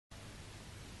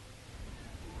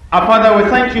Our Father, we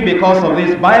thank you because of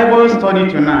this Bible study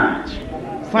tonight.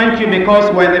 Thank you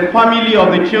because we're the family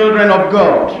of the children of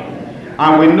God.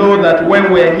 And we know that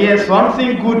when we're here,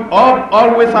 something good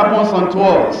always happens unto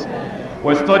us.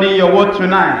 We're studying your word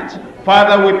tonight.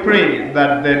 Father, we pray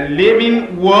that the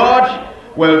living word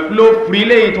will flow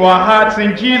freely into our hearts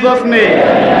in Jesus' name.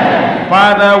 Amen.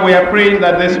 Father, we are praying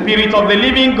that the Spirit of the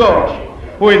living God,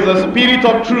 who is the Spirit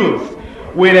of truth,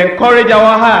 will encourage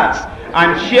our hearts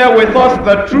and share with us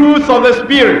the truths of the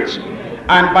Spirit.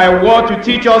 And by what to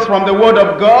teach us from the Word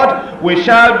of God, we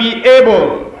shall be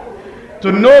able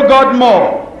to know God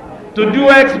more, to do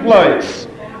exploits,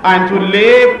 and to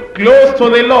live close to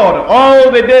the Lord all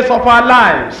the days of our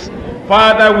lives.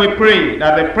 Father, we pray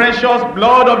that the precious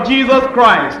blood of Jesus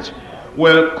Christ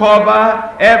will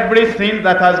cover everything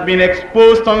that has been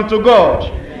exposed unto God.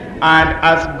 And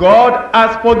as God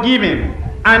has forgiven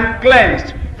and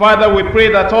cleansed, Father, we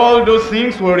pray that all those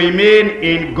things will remain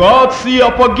in God's sea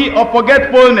of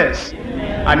forgetfulness.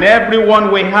 Amen. And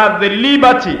everyone will have the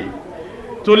liberty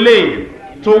to live,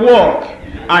 to walk,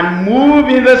 and move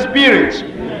in the Spirit.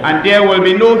 Amen. And there will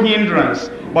be no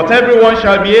hindrance. But everyone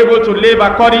shall be able to live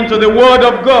according to the Word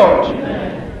of God.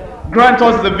 Amen. Grant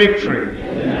us the victory.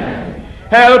 Amen.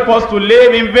 Help us to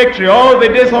live in victory all the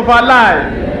days of our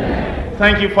life. Amen.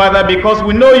 Thank you, Father, because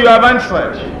we know you have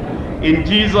answered. In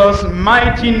Jesus'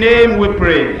 mighty name we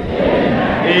pray.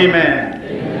 Amen. Amen.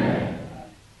 Amen.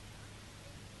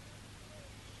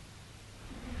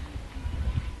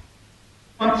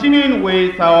 Continuing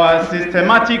with our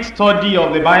systematic study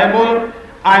of the Bible,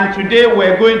 and today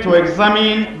we're going to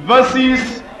examine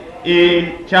verses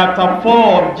in chapter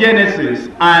 4 of Genesis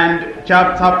and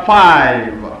chapter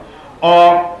 5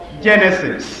 of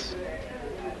Genesis.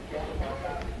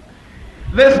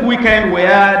 This weekend we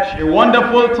had a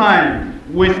wonderful time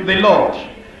with the Lord.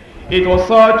 It was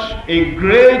such a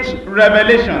great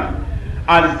revelation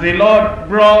as the Lord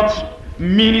brought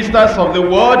ministers of the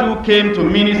word who came to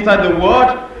minister the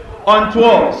word unto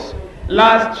us.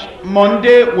 Last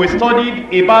Monday we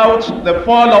studied about the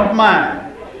fall of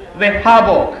man, the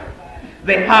havoc,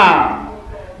 the harm,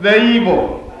 the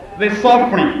evil, the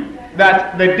suffering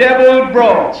that the devil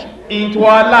brought into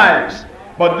our lives.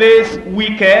 But this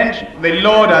weekend, the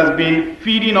Lord has been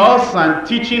feeding us and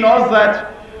teaching us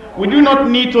that we do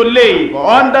not need to live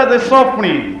under the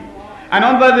suffering and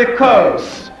under the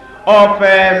curse of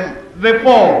the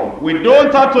fall. We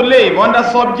don't have to live under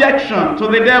subjection to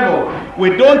the devil.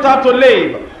 We don't have to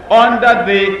live under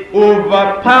the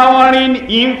overpowering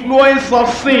influence of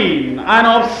sin and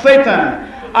of Satan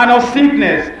and of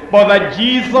sickness, but that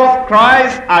Jesus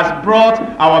Christ has brought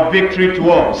our victory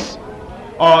to us.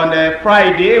 On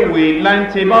Friday, we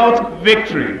learned about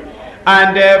victory.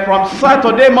 And from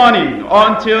Saturday morning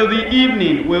until the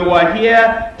evening, we were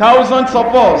here, thousands of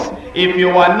us. If you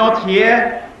were not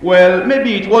here, well,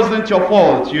 maybe it wasn't your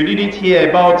fault. You didn't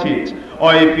hear about it.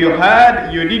 Or if you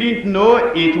had, you didn't know.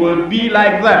 It will be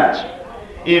like that.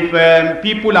 If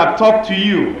people have talked to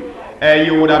you,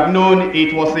 you would have known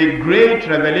it was a great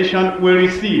revelation we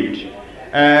received.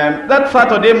 That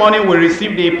Saturday morning, we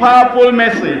received a powerful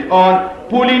message on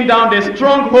pulling down the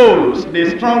strongholds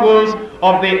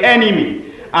of the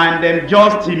enemy. And then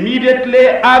just immediately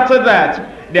after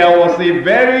that, there was a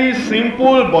very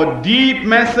simple but deep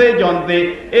message on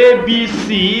the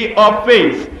ABC of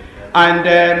faith. And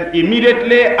then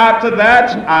immediately after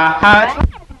that, I had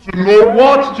to know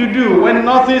what to do when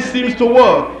nothing seems to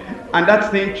work. And that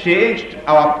thing changed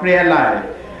our prayer life.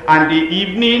 And the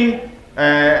evening,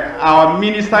 our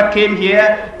minister came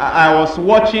here. I was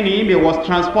watching him. He was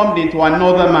transformed into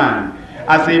another man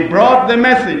as he brought the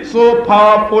message, so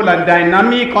powerful and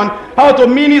dynamic, on how to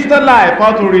minister life,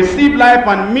 how to receive life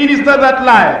and minister that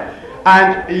life.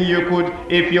 And you could,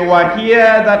 if you were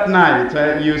here that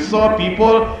night, you saw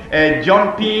people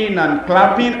jumping and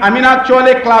clapping. I mean,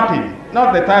 actually clapping,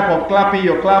 not the type of clapping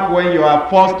you clap when you are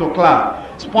forced to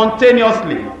clap.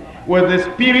 Spontaneously, with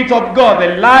the Spirit of God,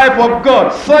 the life of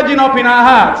God surging up in our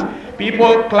hearts.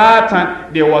 People clapped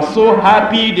and they were so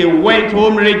happy. They went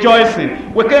home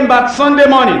rejoicing. We came back Sunday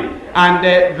morning, and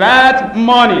that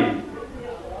morning,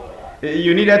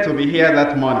 you needed to be here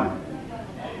that morning.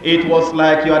 It was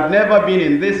like you had never been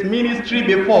in this ministry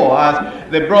before,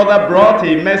 as the brother brought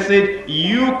a message.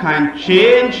 You can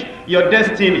change your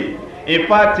destiny. In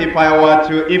fact,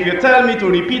 if you tell me to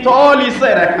repeat all he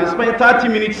said, I can spend 30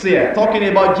 minutes here talking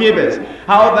about Jabez,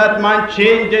 how that man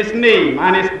changed his name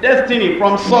and his destiny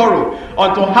from sorrow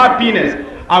unto happiness.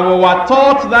 And we were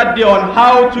taught that day on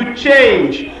how to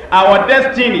change our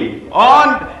destiny.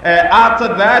 After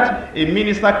that, a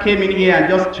minister came in here and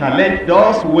just challenged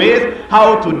us with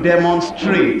how to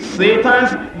demonstrate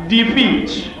Satan's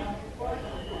defeat.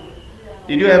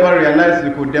 Did you ever realize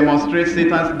you could demonstrate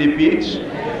Satan's defeat?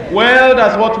 Well,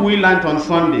 that's what we learned on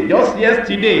Sunday, just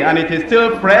yesterday, and it is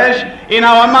still fresh in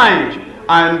our mind.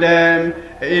 And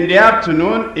in the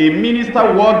afternoon, a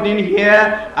minister walked in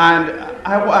here, and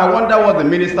I wonder what the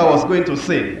minister was going to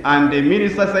say. And the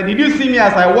minister said, did you see me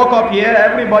as I walk up here?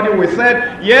 Everybody we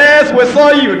said, yes, we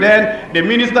saw you. Then the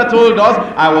minister told us,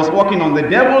 I was walking on the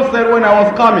devil's side when I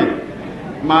was coming.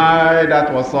 My,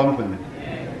 that was something.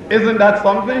 Isn't that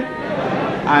something?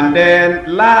 And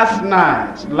then last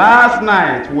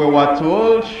night we were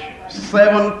told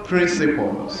 7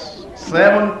 principles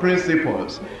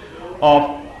of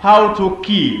how to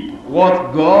keep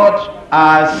what God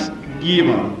has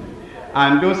given.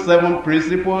 And those 7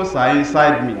 principles are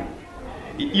inside me.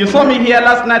 You saw me here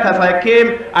last night as I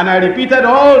came, and I repeated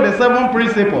all the 7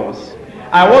 principles.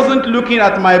 I wasn't looking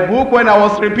at my book when I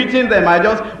was repeating them.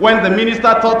 When the minister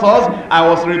taught us, I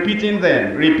was repeated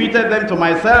them to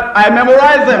myself. I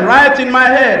memorized them right in my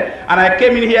head. And I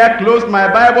came in here, closed my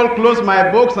Bible, closed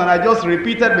my books, and I just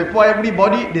repeated before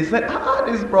everybody. They said,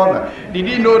 this brother, did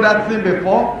he know that thing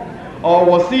before? Or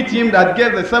was it him that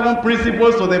gave the 7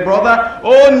 principles to the brother?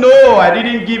 Oh no, I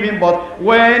didn't give him, but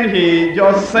when he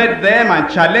just said them and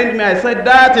challenged me, I said,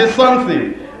 that is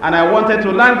something. And I wanted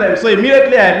to learn them. So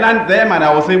immediately I learned them, and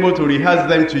I was able to rehearse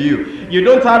them to you. You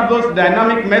don't have those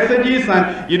dynamic messages,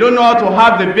 and you don't know how to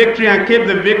have the victory and keep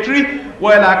the victory.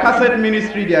 Well, our cassette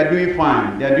ministry, they are doing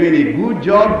fine. They are doing a good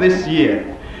job this year.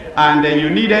 And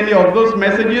you need any of those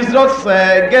messages, just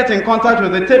get in contact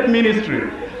with the tape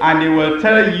ministry, and they will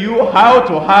tell you how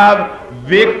to have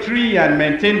victory and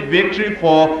maintain victory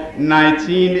for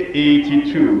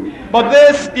 1982. But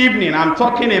this evening I'm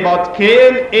talking about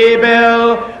Cain,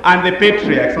 Abel, and the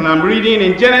Patriachs, and I'm reading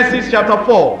in Genesis chapter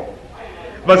 4,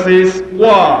 verses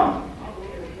 1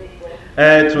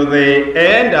 to the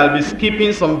end. I'll be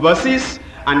skipping some verses,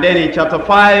 and then in chapter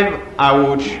 5 I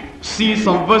would see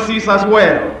some verses as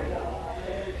well.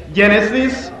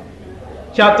 Genesis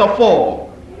chapter 4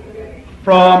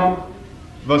 from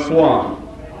verse 1.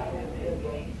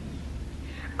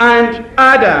 And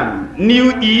Adam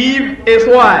knew Eve his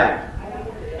wife,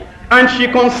 and she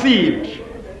conceived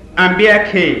and bare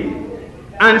Cain,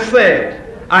 and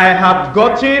said, I have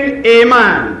gotten a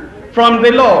man from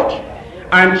the Lord.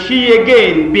 And she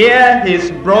again bare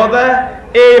his brother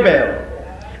Abel,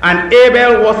 and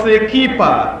Abel was a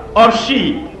keeper of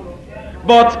sheep,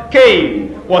 but Cain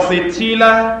was a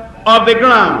tiller of the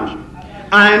ground.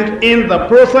 And in the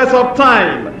process of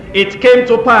time it came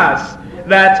to pass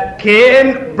that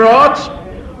Cain brought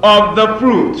of the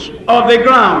fruit of the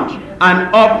ground an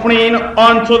offering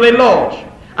unto the Lord.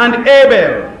 And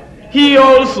Abel, he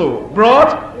also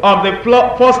brought of the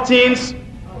firstings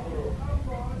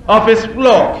of his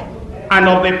flock and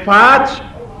of the fat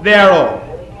thereof.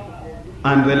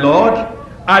 And the Lord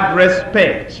had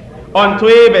respect unto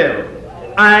Abel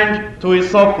and to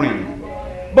his offering,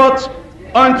 but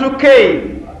unto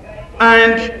Cain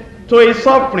and to his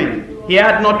offering he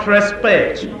had not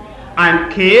respect.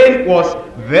 And Cain was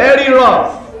very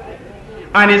wroth,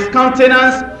 and his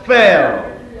countenance fell.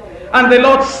 And the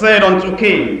Lord said unto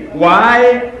Cain,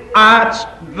 Why art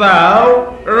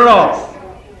thou wroth?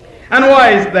 And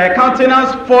why is thy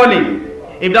countenance falling?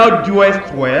 If thou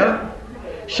doest well,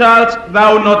 shalt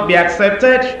thou not be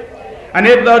accepted? And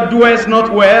if thou doest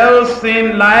not well,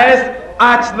 sin lies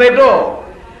at the door,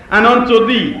 and unto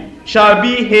thee shall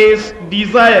be his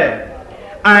desire,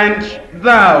 and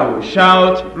thou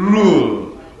shalt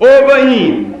rule over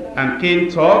him. And Cain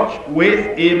talked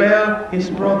with Abel his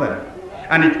brother.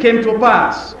 And it came to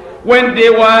pass, when they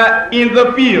were in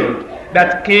the field,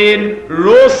 that Cain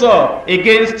rose up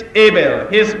against Abel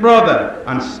his brother,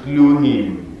 and slew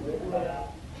him.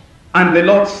 And the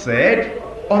Lord said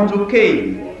unto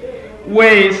Cain,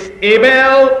 Where is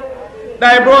Abel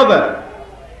thy brother?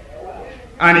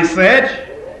 And he said,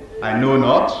 I know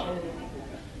not.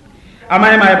 Am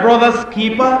I my brother's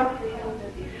keeper?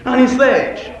 And he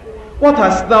said, What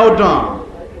hast thou done?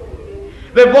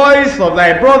 The voice of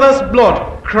thy brother's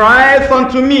blood cries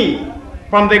unto me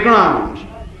from the ground.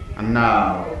 And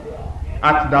now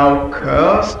art thou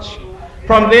cursed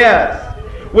from the earth,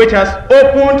 which has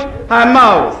opened her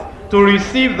mouth to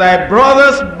receive thy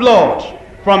brother's blood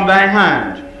from thy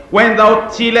hand. When thou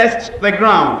tillest the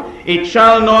ground, it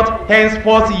shall not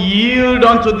henceforth yield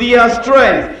unto thee her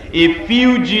strength. A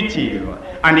fugitive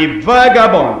and a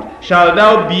vagabond shalt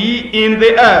thou be in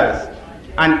the earth.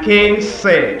 And Cain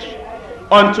said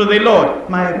unto the Lord,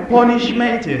 My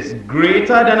punishment is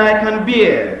greater than I can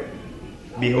bear.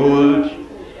 Behold,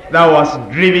 thou hast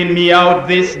driven me out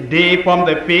this day from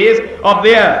the face of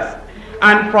the earth,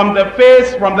 and from thy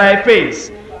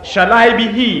face shall I be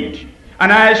hid.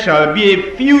 And I shall be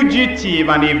a fugitive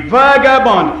and a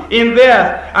vagabond in the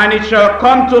earth. And it shall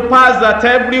come to pass that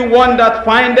every one that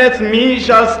findeth me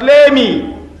shall slay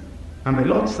me. And the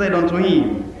Lord said unto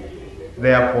him,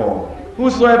 Therefore,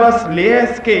 whosoever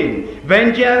slayeth Cain,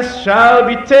 vengeance shall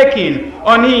be taken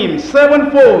on him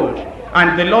sevenfold.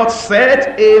 And the Lord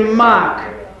set a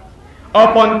mark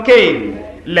upon Cain,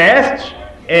 lest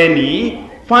any,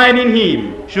 finding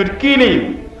him, should kill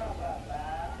him.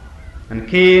 And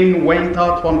Cain went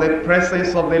out from the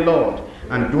presence of the Lord,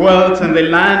 and dwelt in the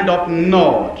land of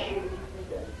Nod,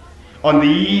 on the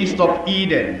east of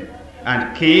Eden.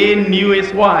 And Cain knew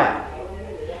his wife,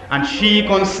 and she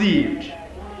conceived,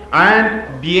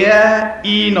 and bare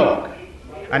Enoch.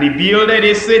 And he builded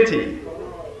a city,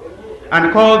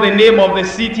 and called the name of the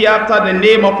city after the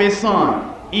name of his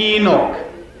son, Enoch.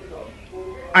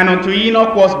 And unto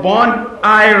Enoch was born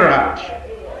Irad.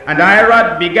 And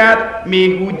Irad begat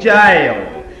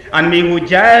Mehujael. And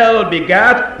Mehujael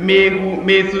begat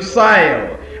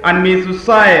Methusael. And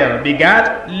Methusael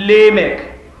begat Lamech.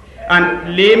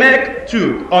 And Lamech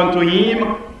took unto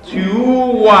him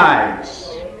 2 wives.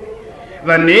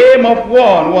 The name of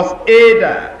one was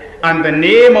Ada, and the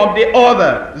name of the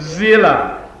other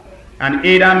Zillah. And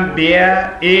Ada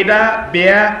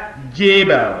bare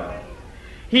Jabal.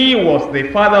 He was the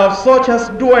father of such as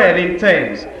dwell in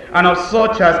tents, and of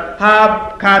such as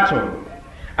have cattle.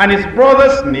 And his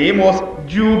brother's name was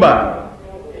Jubal.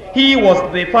 He was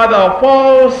the father of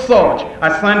all such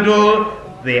as handle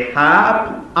the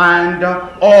harp and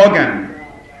organ.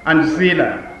 And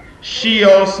Zillah, she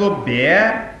also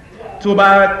bare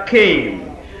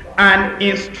Tubal-Cain, an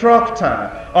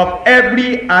instructor of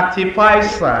every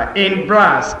artificer in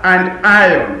brass and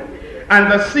iron. And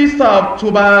the sister of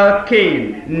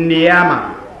Tubal-Cain,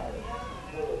 Neama.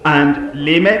 And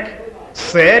Lamech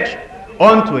said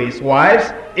unto his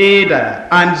wives, Ada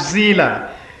and Zillah,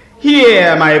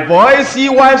 Hear my voice, ye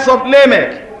wives of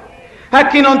Lamech.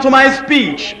 Hearken unto my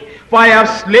speech, for I have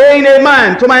slain a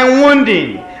man to my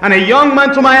wounding, and a young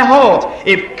man to my hurt.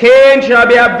 If Cain shall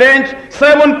be avenged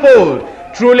sevenfold,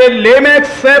 truly Lamech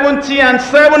 70 and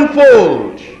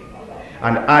sevenfold.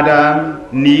 And Adam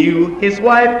knew his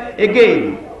wife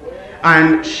again,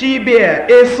 and she bare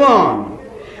a son,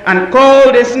 and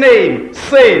called his name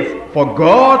Seth. For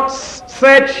God,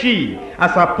 said she,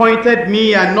 has appointed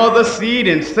me another seed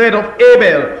instead of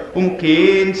Abel, whom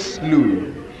Cain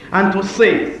slew. And to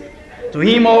Seth, to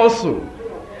him also,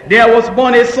 there was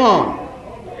born a son,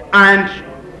 and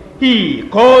he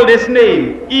called his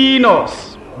name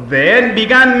Enos. Then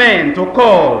began men to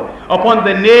call upon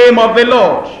the name of the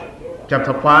Lord.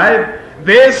 Chapter 5,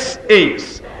 this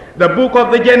is the book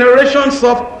of the generations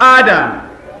of Adam.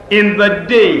 In the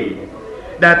day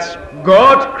that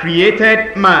God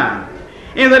created man,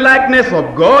 in the likeness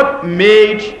of God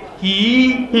made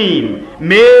he him,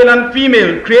 male and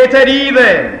female created he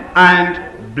them, and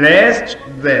blessed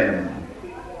them,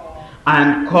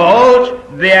 and called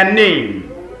their name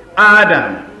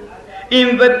Adam,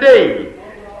 in the day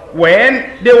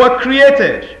when they were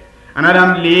created. And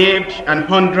Adam lived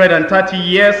 130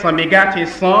 years, and begat his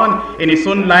son in his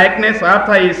own likeness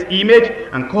after his image,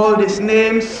 and called his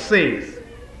name Seth.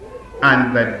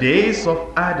 And the days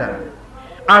of Adam,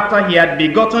 after he had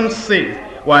begotten Seth,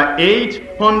 were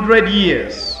 800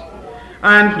 years.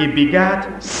 And he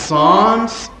begat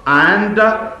sons and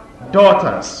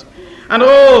daughters. And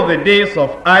all the days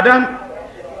of Adam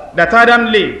that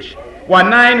Adam lived were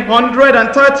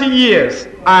 930 years,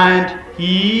 and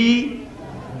he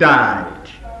died.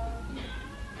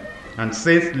 And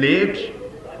Seth lived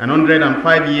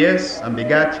 105 years and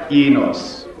begat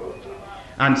Enos.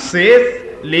 And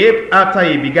Seth lived after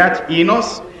he begat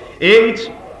Enos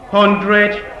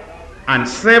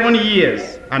 807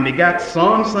 years and begat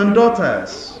sons and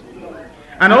daughters.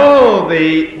 And all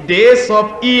the days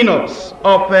of Enos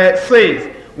of Seth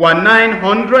were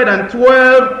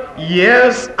 912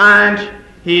 years, and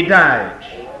he died.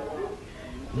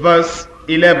 Verse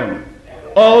 11.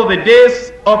 All the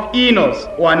days of Enos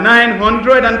were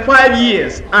 905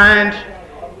 years, and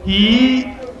he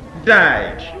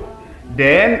died.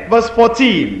 Then, verse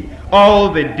 14, all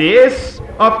the days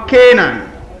of Canaan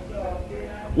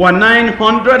were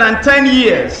 910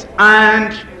 years,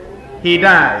 and he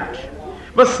died.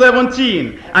 Verse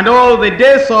 17, and all the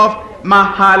days of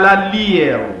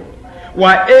Mahalaleel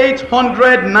were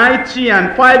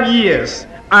 895 years,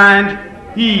 and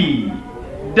he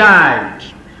died.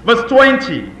 Verse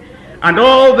 20, and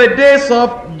all the days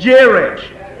of Jared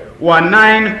were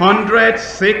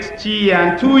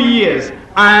 962 years,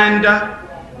 and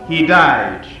he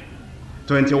died.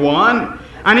 21,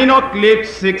 and Enoch lived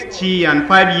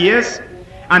 65 years,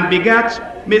 and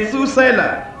begat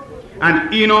Methuselah.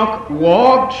 And Enoch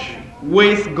walked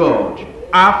with God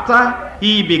after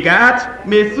he begat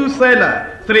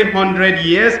Methuselah 300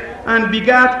 years, and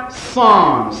begat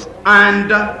sons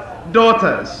and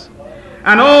daughters.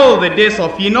 And all the days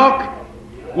of Enoch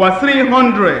were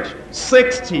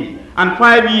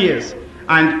 365 years,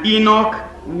 and Enoch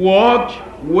walked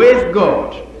with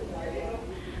God.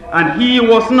 And he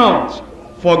was not,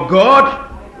 for God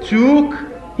took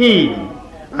him.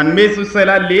 And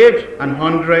Methuselah lived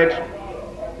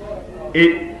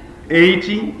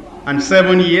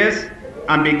 187 years,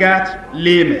 and begat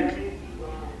Lamech.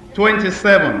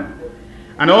 27.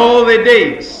 And all the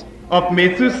days of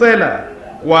Methuselah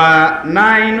were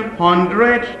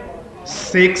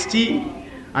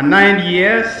 969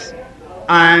 years,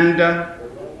 and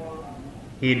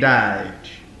he died.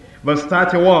 Verse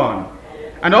 31.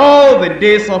 And all the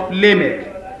days of Lamech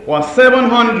were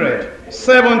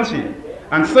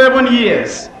 777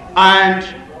 years, and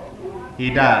he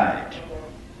died.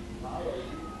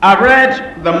 I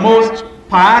read the most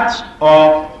part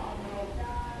of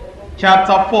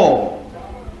chapter 4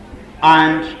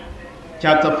 and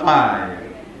chapter 5.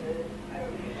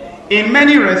 In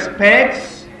many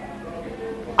respects,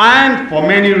 and for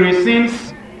many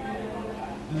reasons,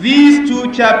 these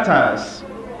two chapters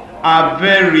are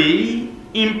very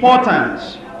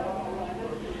important.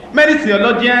 Many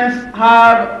theologians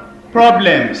have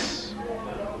problems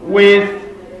with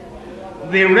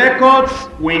the records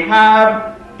we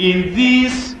have in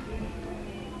these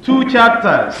two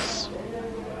chapters.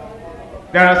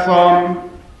 There are some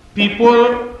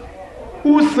people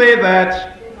who say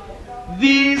that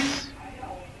these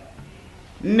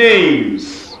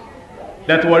names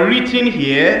that were written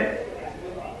here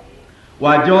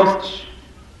were just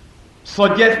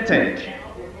suggested.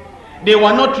 They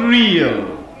were not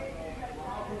real,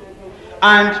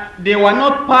 and they were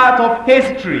not part of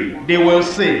history, they will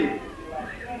say.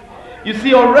 You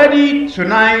see, already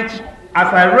tonight,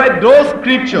 as I read those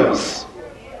scriptures,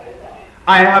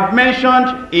 I have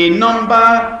mentioned a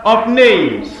number of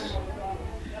names.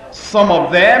 Some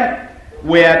of them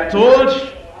were told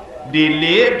they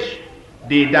lived,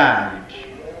 they died.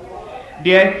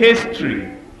 Their history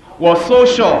was so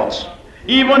short,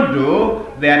 even though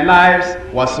their lives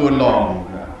were so long.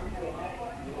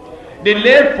 They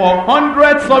lived for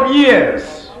hundreds of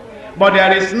years, but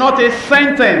there is not a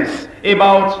sentence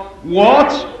about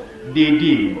what they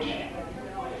did.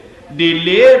 They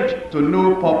lived to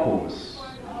no purpose.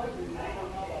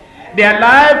 Their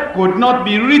life could not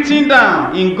be written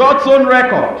down in God's own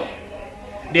record.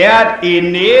 They had a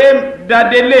name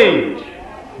that they lived,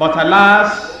 but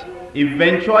alas,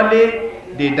 eventually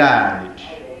they died.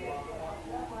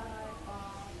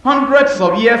 Hundreds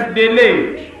of years they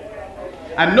lived,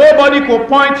 and nobody could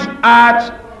point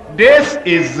at, this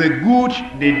is the good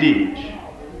they did.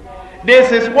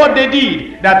 This is what they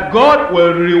did that God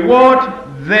will reward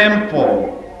them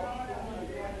for.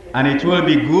 And it will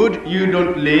be good you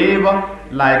don't live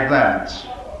like that.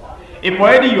 If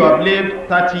already you have lived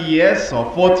 30 years or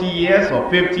 40 years or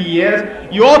 50 years,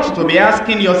 you ought to be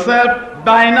asking yourself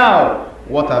by now,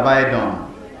 what have I done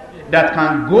that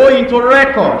can go into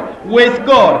record with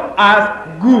God as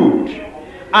good,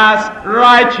 as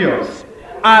righteous,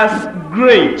 as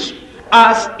great,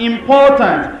 as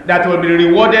important, that will be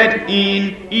rewarded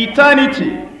in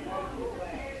eternity.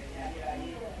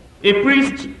 A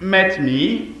priest met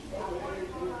me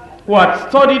who had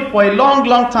studied for a long,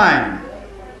 long time.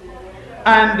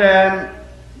 And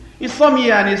he saw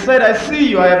me and he said, I see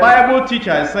you are a Bible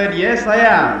teacher. I said, yes, I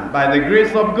am, by the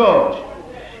grace of God.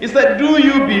 He said, do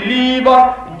you believe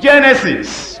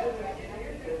Genesis?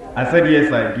 I said,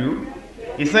 yes, I do.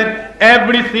 He said,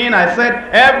 everything? I said,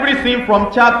 everything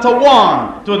from chapter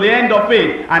 1 to the end of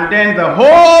it, and then the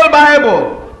whole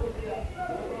Bible.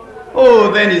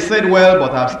 Oh, then he said, well,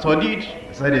 but I've studied.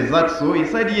 I said, is that so? He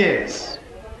said, yes.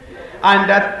 And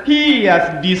that he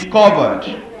has discovered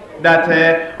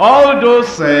that all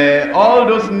those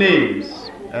names,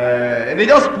 they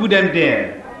just put them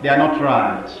there. They are not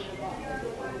right.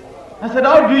 I said,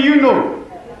 how do you know?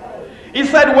 He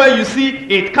said, well, you see,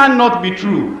 it cannot be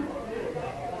true.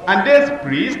 And this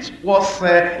priest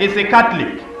is a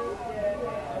Catholic.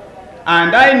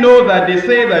 And I know that they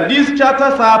say that these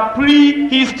chapters are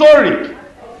prehistoric.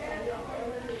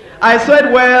 I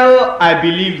said, well, I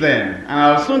believe them. And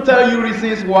I'll soon tell you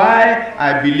reasons why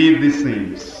I believe these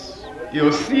things.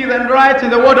 You'll see them right in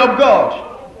the Word of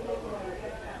God.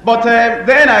 But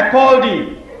then I called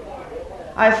him.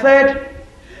 I said,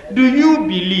 do you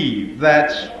believe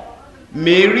that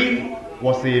Mary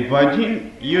was a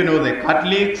virgin. You know, the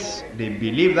Catholics, they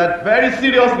believe that very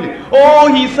seriously.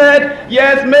 Oh, he said,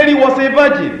 yes, Mary was a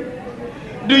virgin.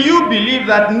 Do you believe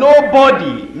that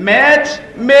nobody met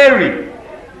Mary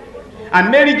and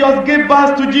Mary just gave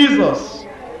birth to Jesus?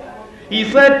 He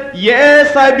said,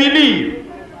 yes, I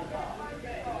believe.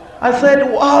 I said,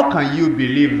 well, how can you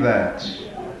believe that?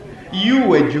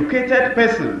 You educated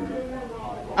person,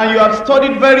 and you have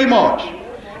studied very much,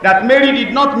 that Mary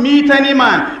did not meet any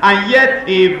man, and yet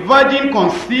a virgin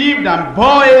conceived and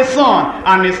bore a son,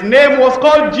 and his name was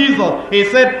called Jesus. He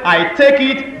said, I take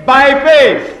it by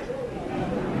faith.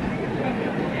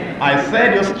 I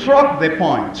said, you struck the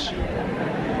point.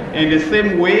 In the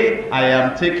same way, I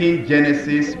am taking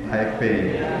Genesis by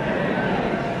faith.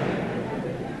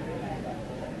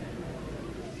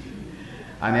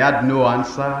 And he had no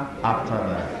answer after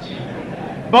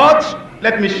that. But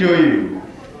let me show you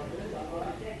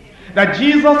that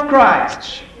Jesus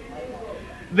Christ,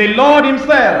 the Lord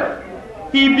himself,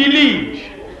 he believed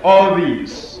all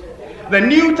these. The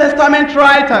New Testament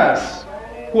writers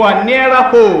who are nearer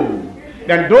home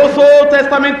than those Old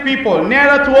Testament people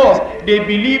nearer to us, they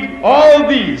believed all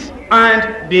these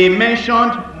and they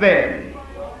mentioned them.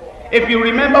 If you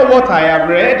remember what I have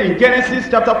read in Genesis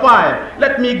chapter 5,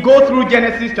 let me go through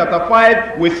Genesis chapter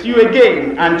 5 with you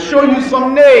again and show you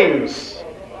some names.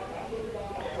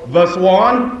 Verse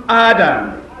 1,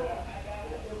 Adam.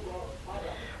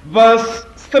 Verse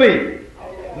 3,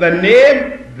 the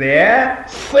name there,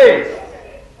 Seth.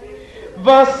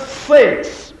 Verse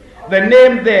 6, the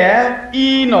name there,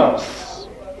 Enos.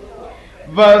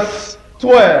 Verse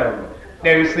 12,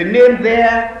 there is a name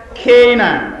there,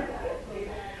 Canaan.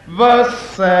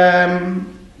 Verse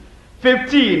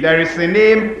 15, there is a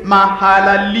name,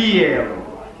 Mahalaleel.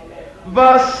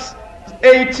 Verse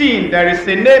 18, there is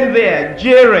a name there,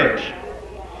 Jared.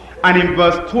 And in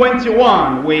verse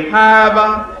 21, we have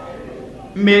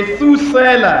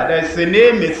Methuselah. There is a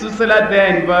name, Methuselah,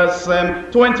 there in verse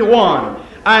 21.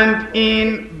 And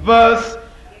in verse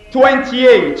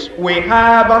 28, we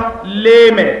have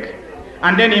Lamech.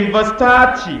 And then in verse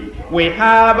 30, we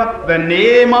have the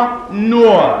name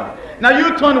Noah. Now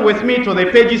you turn with me to the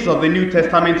pages of the New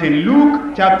Testament in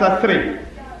Luke chapter 3.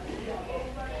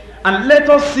 And let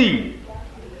us see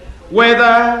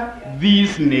whether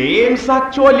these names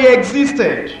actually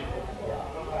existed.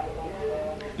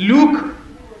 Luke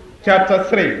chapter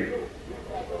 3,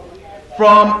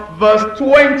 from verse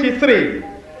 23.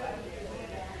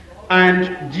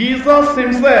 And Jesus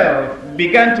himself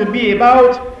began to be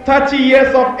about 30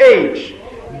 years of age,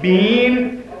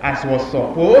 being, as was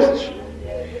supposed,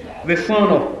 the son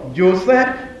of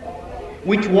Joseph,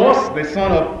 which was the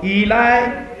son of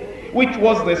Eli, which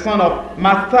was the son of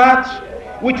Matthat,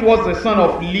 which was the son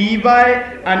of Levi,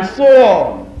 and so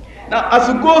on. Now, as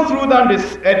you go through down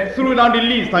the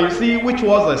list, and you see which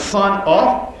was the son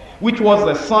of, which was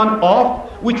the son of,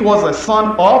 which was the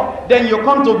son of, then you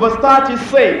come to verse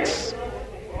 36,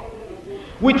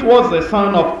 which was the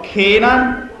son of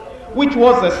Canaan, which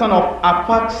was the son of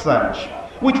Arphaxad,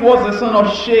 which was the son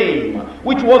of Shem,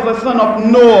 which was the son of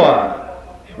Noah,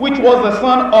 which was the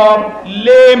son of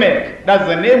Lamech. That's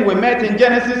the name we met in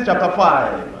Genesis chapter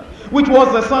 5. Which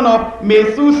was the son of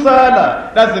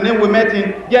Methuselah. That's the name we met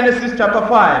in Genesis chapter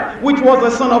 5. Which was the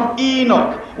son of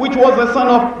Enoch. Which was the son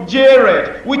of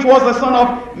Jared. Which was the son of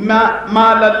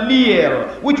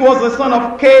Mahalaleel. Which was the son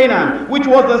of Canaan. Which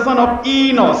was the son of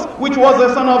Enos. Which was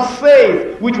the son of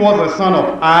Seth. Which was the son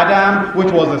of Adam.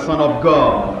 Which was the son of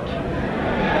God.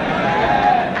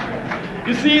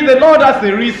 You see, the Lord has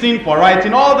a reason for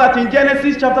writing all that in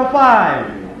Genesis chapter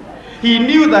 5. He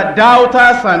knew that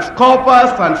doubters and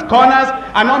scoffers and scorners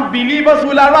and unbelievers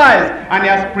will arise. And he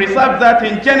has preserved that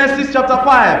in Genesis chapter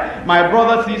 5. My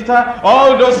brother, sister,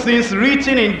 all those things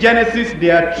written in Genesis, they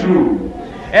are true.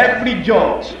 Every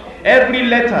jot, every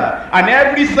letter, and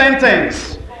every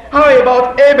sentence. How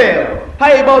about Abel?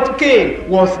 How about Cain?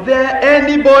 Was there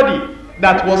anybody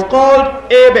that was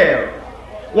called Abel?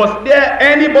 Was there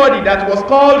anybody that was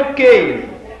called Cain?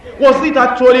 Was it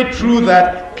actually true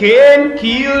that Cain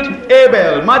killed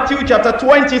Abel? Matthew chapter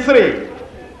 23.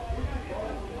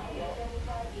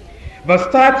 Verse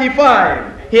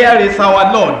 35. Here is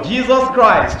our Lord Jesus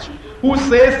Christ, who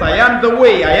says, I am the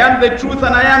way, I am the truth,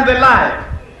 and I am the life.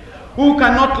 Who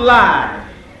cannot lie?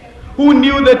 Who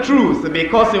knew the truth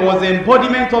because he was the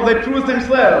embodiment of the truth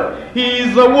himself. He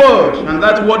is the Word, and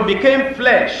that Word became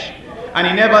flesh. And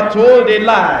he never told a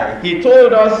lie. He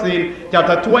told us in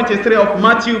chapter 23 of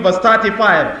Matthew verse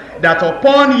 35 that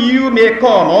upon you may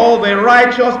come all the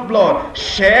righteous blood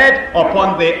shed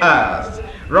upon the earth.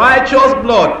 Righteous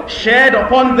blood shed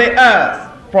upon the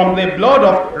earth. from the blood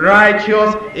of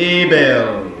righteous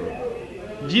Abel.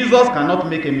 Jesus cannot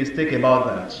make a mistake about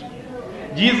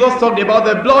that. Jesus talked about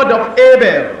the blood of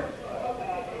Abel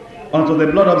unto the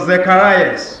blood of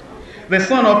Zacharias, the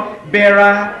son of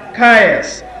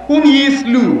Patriachs, whom ye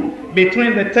slew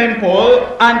between the temple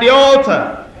and the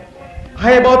altar.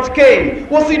 How about Cain?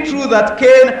 Was it true that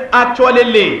Cain actually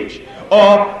lived?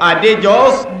 Or are they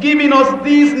just giving us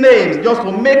these names just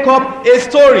to make up a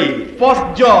story?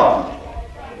 1 John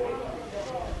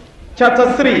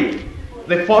chapter 3,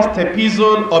 the first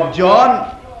epistle of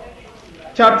John,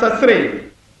 chapter 3,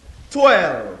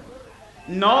 12.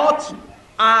 Not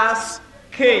as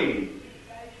Cain,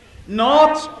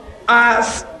 not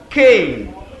as Cain,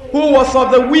 who was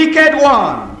of the wicked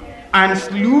one, and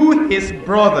slew his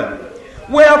brother.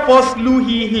 Wherefore slew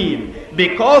he him?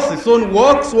 Because his own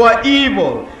works were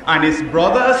evil, and his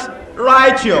brother's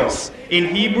righteous. In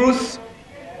Hebrews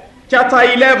chapter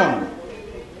 11,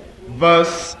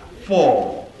 verse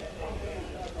 4.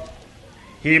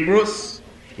 Hebrews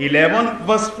 11,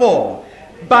 verse 4.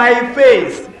 By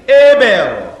faith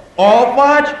Abel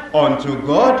offered unto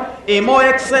God a more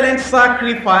excellent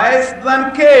sacrifice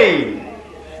than Cain.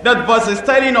 That verse is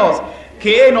telling us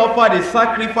Cain offered a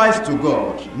sacrifice to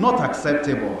God, not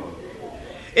acceptable.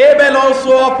 Abel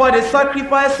also offered a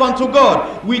sacrifice unto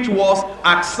God, which was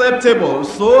acceptable.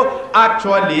 So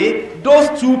actually,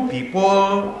 those two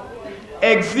people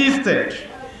existed.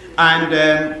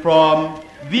 And from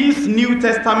these New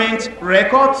Testament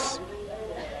records,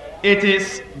 it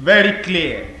is very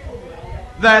clear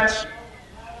that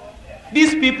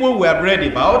these people we have read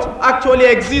about actually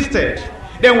existed.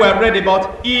 Then we have read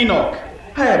about Enoch.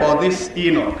 How about this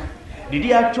Enoch? Did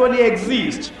he actually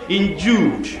exist in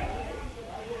Jude?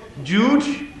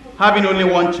 Jude, having only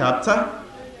one chapter,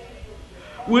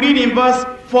 we read in verse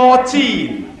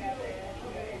 14.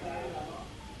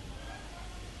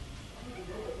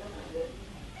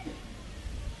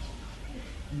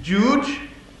 Jude,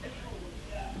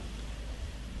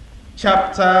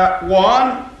 chapter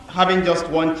 1, having just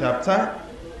one chapter.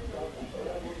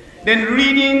 Then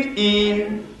reading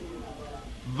in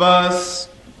verse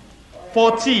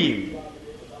 14.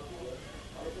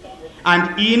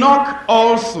 And Enoch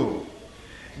also,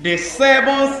 the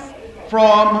seventh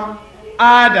from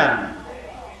Adam.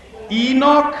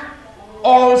 Enoch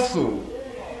also,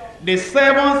 the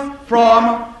seventh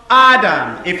from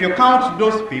Adam. If you count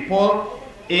those people,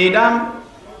 Adam,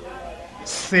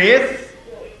 Seth,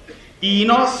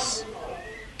 Enos,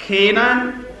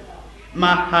 Canaan,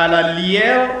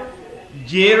 Mahalaleel,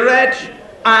 Jared,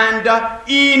 and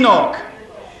Enoch,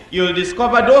 you'll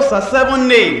discover those are 7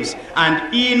 names,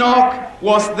 and Enoch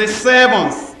was the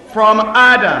 7th from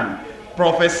Adam,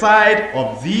 prophesied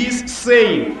of these,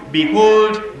 saying,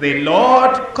 Behold, the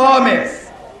Lord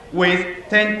cometh with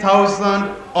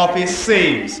 10,000 of his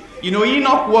saints. You know,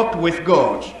 Enoch walked with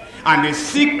God, and the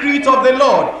secret of the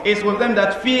Lord is with them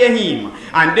that fear him.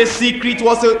 And this secret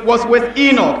was with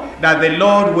Enoch, that the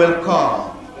Lord will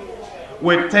come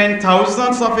with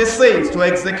 10,000s of his saints to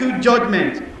execute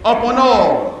judgment upon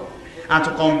all, and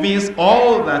to convince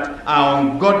all that are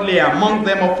ungodly among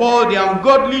them of all the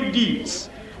ungodly deeds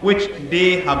which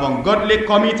they have ungodly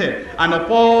committed, and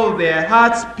of all their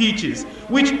hard speeches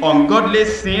which ungodly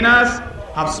sinners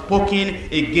have spoken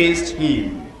against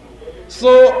him.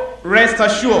 So rest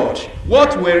assured,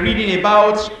 what we're reading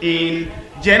about in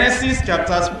Genesis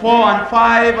chapters 4 and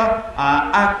 5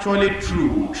 are actually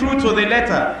true to the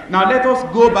letter. Now let us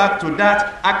go back to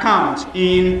that account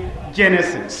in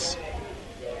Genesis.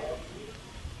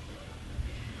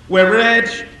 We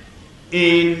read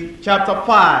in chapter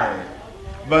 5,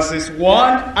 verses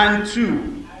 1 and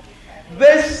 2.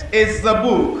 This is the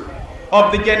book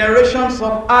of the generations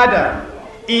of Adam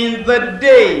in the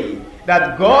day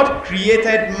that God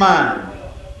created man.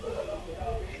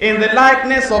 In the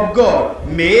likeness of God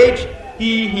made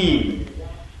he him.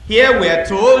 Here we are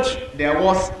told there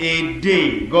was a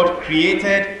day God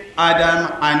created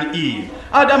Adam and Eve.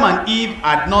 Adam and Eve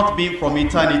had not been from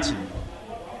eternity,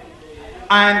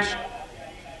 and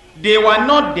they were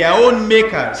not their own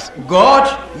makers. God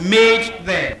made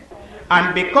them.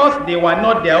 And because they were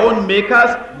not their own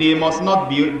makers, they must not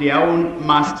be their own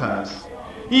masters.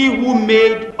 He who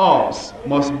made us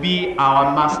must be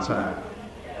our master,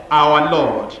 our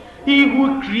Lord. He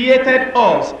who created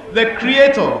us, the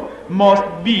Creator, must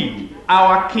be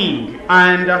our King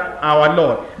and our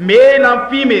Lord. Male and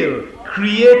female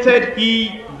created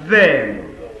he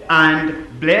them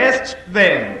and blessed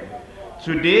them.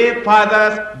 Today,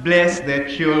 fathers bless their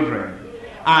children.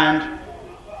 And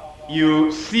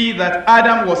you see that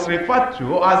Adam was referred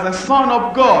to as the Son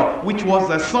of God, which was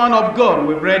the Son of God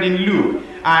we read in Luke.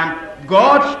 And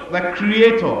God, the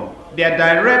Creator, their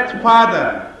direct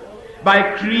Father,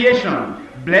 by creation,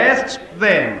 blessed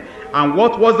them. And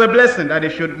what was the blessing? That they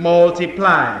should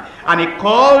multiply. And he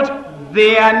called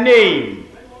their name.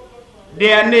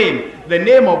 Their name. The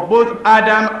name of both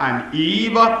Adam and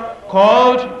Eve,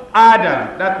 called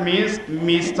Adam. That means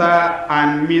Mr.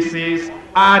 and Mrs.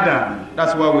 Adam.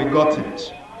 That's where we got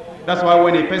it. That's why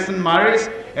when a person marries,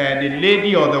 the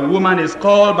lady or the woman is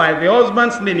called by the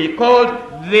husband's name. He called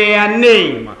their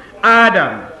name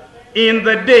Adam in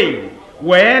the day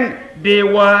when they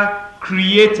were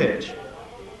created.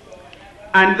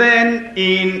 And then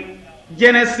in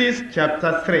Genesis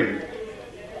chapter 3,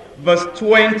 verse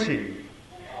 20,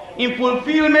 in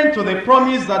fulfillment to the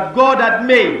promise that God had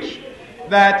made,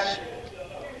 that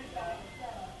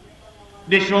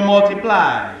they shall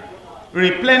multiply,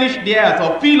 replenish the earth,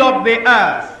 or fill up the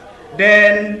earth,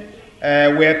 then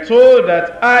we're told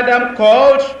that Adam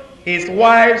called his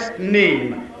wife's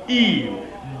name Eve,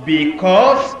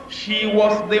 because she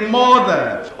was the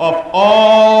mother of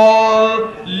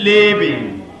all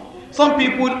living. Some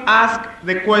people ask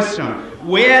the question,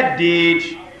 where did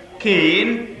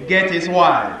Cain get his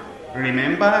wife?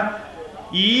 Remember,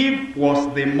 Eve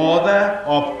was the mother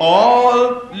of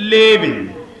all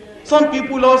living. Some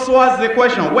people also ask the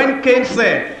question, when Cain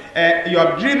said, you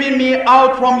have driven me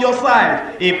out from your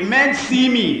side. If men see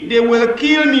me, they will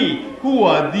kill me. Who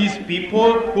are these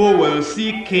people who will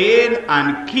see Cain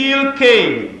and kill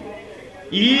Cain?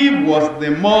 Eve was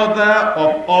the mother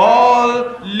of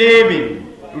all living.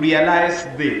 Realize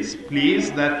this,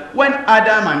 please, that when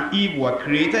Adam and Eve were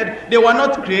created, they were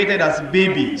not created as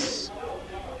babies.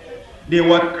 They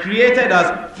were created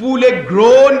as fully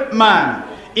grown man.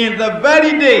 In the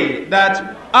very day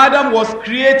that Adam was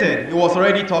created, he was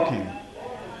already talking,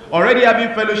 already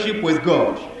having fellowship with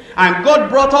God. And God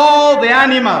brought all the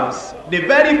animals. The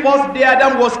very first day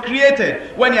Adam was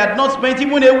created, when he had not spent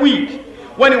even a week,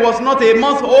 when he was not a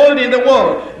month old in the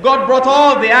world, God brought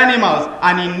all the animals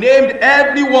and he named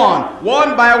everyone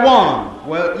one by one.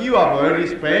 Well, you have already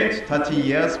spent 30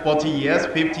 years, 40 years,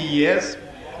 50 years.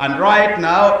 And right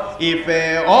now, if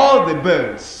all the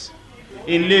birds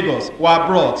in Lagos were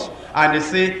brought and they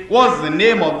say, what's the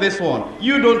name of this one?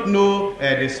 You don't know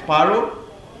the sparrow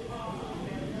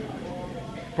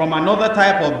from another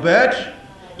type of bird.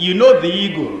 You know the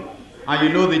eagle and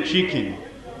you know the chicken.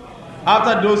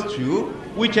 After those two,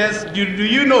 which else do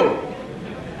you know?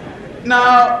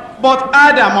 Now, but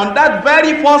Adam, on that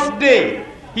very first day,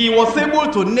 he was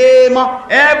able to name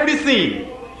everything.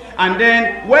 And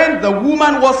then when the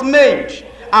woman was made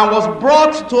and was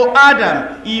brought to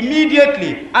Adam,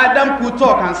 immediately Adam could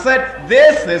talk and said,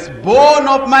 this is bone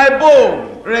of my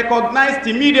bone. Recognized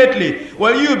immediately.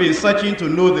 Well, you've been searching to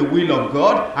know the will of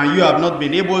God and you have not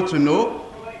been able to know.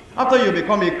 After you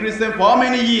become a Christian for how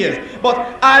many years? But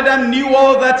Adam knew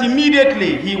all that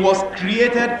immediately. He was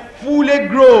created fully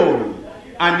grown.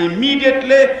 And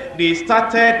immediately they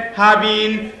started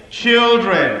having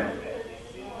children.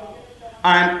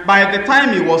 And by the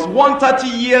time he was 130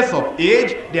 years of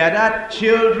age, they had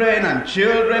children and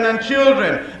children and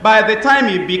children. By the time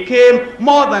he became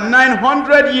more than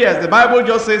 900 years, the Bible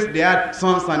just says they had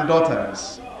sons and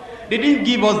daughters. They didn't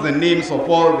give us the names of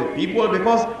all the people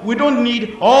because we don't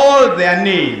need all their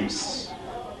names.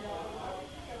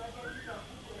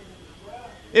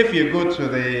 If you go to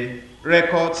the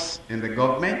records in the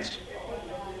government,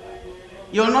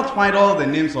 you'll not find all the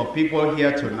names of people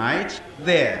here tonight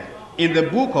there in the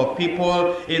book of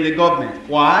people in the government.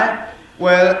 Why?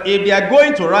 Well, if they are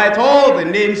going to write all the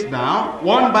names down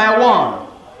one by one,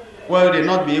 well, they'll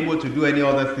not be able to do any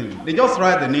other thing. They just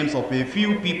write the names of a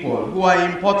few people who are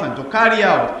important to carry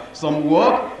out some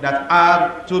work that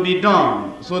have to be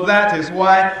done. So that is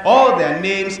why all their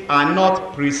names are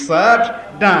not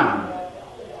preserved down.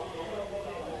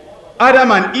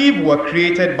 Adam and Eve were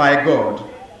created by God.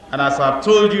 And as I've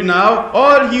told you now,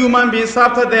 all human beings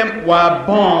after them were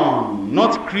born,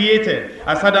 not created,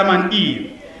 as Adam and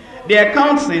Eve. The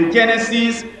accounts in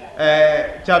Genesis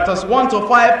chapters 1 to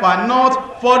 5 are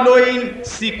not following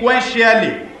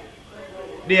sequentially.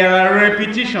 There are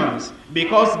repetitions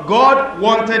because God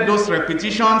wanted those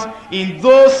repetitions in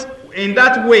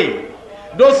that way.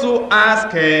 Those who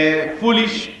ask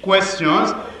foolish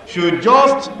questions should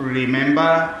just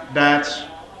remember that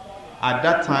at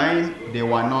that time they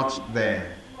were not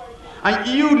there. And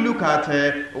you look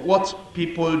at what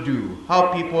people do,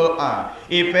 how people are.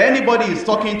 If anybody is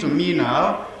talking to me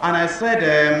now, and I said,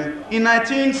 in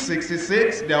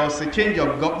 1966, there was a change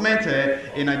of government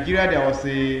in Nigeria,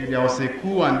 there was a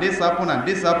coup, and this happened, and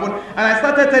this happened. And I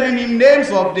started telling him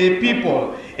names of the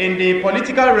people in the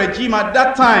political regime at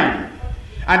that time.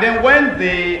 And then when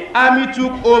the army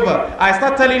took over, I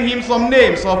started telling him some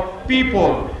names of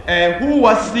people who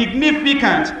were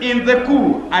significant in the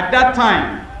coup at that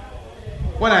time.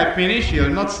 When I finish, he will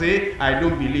not say, I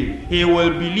don't believe. He will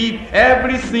believe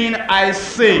everything I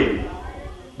say.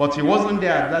 But he wasn't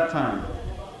there at that time.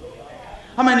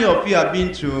 How many of you have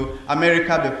been to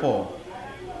America before?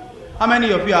 How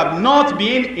many of you have not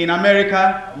been in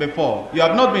America before? You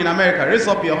have not been in America. Raise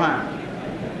up your hand.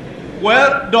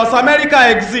 Well, does America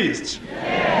exist?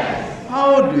 Yes.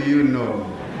 How do you know?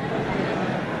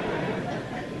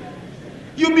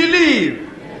 You believe.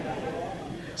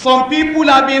 Some people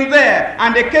have been there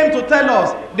and they came to tell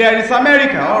us there is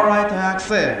America. All right, I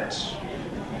accept.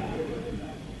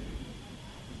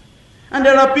 And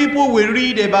there are people we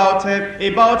read about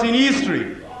in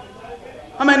history.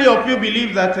 How many of you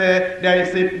believe that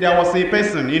there was a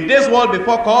person in this world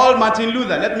before called Martin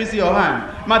Luther? Let me see your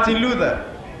hand. Martin Luther.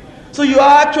 So you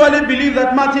actually believe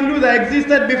that Martin Luther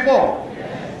existed before?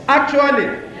 Yes. Actually?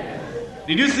 Yes.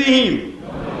 Did you see him?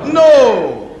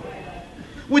 No.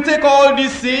 We take all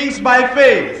these things by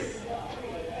faith.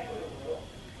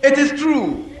 It is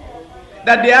true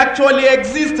that they actually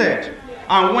existed.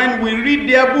 And when we read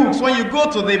their books, when you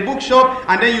go to the bookshop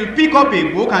and then you pick up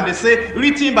a book and they say,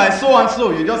 written by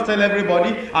so-and-so, you just tell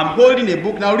everybody, I'm holding a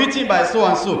book now written by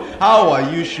so-and-so. How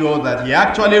are you sure that he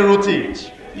actually wrote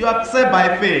it? You accept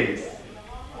by faith.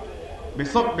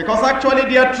 Because actually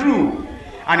they are true.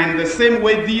 And in the same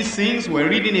way these things we're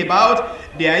reading about,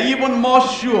 they are even more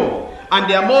sure and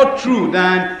they are more true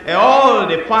than all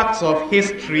the facts of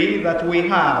history that we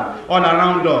have all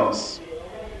around us.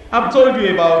 I've told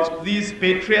you about these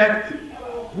patriarchs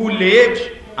who lived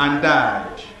and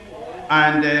died.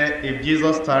 And if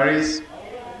Jesus tarries,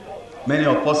 many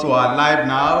of us who are alive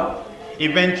now,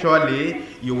 eventually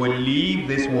you will leave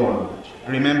this world.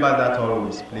 Remember that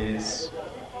always, please.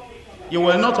 You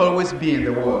will not always be in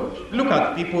the world. Look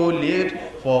at people who lived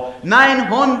for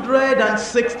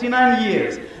 969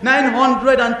 years,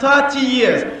 930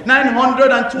 years,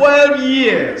 912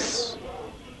 years.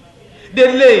 They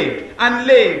lived and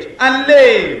lived and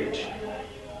lived.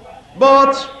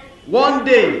 But one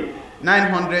day,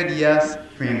 900 years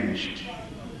finished.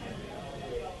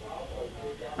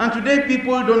 And today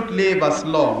people don't live as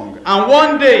long. And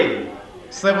one day,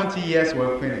 70 years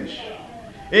will finish.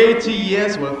 80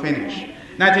 years will finish.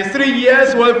 93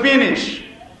 years will finish.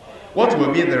 What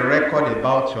will be the record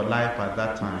about your life at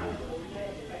that time?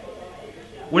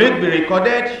 Will it be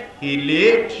recorded? He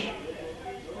lived,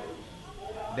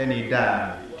 then he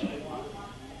died.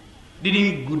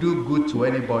 Didn't do good to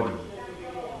anybody.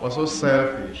 Was so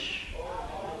selfish.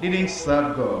 Didn't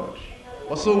serve God.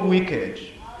 Was so wicked.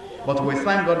 But we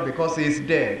thank God because he is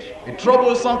dead. A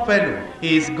troublesome fellow.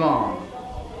 He is gone.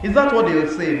 Is that what they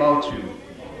will say about you?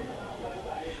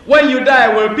 When you die,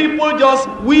 will people just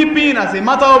weeping as a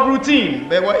matter of routine?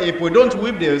 If we don't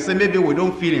weep, they will say maybe we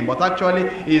don't feel him. But actually,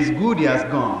 it's good he has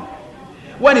gone.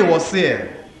 When he was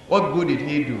here, what good did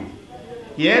he do?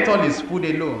 He ate all his food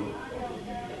alone.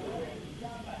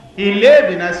 He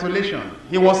lived in isolation.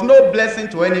 He was no blessing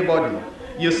to anybody.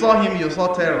 You saw him, you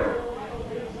saw terror.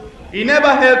 He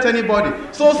never helped anybody.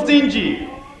 So stingy.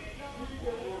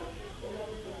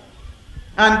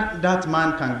 And that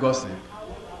man can gossip.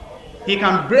 He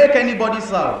can break anybody's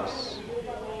house.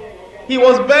 He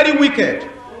was very wicked.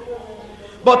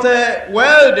 But,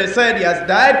 well, they said he has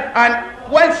died.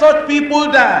 And when such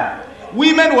people die,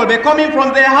 women will be coming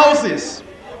from their houses.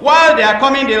 While they are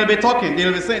coming, they will be talking. They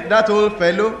will be saying, that old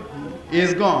fellow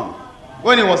is gone.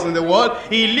 When he was in the world,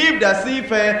 he lived as if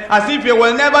he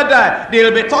will never die. They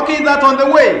will be talking that on the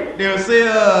way. They will say,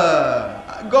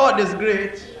 God is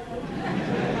great.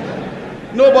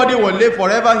 Nobody will live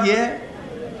forever here.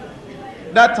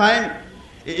 That time,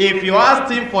 if you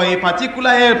asked him for a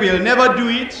particular help, he'll never do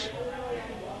it.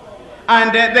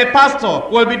 And the pastor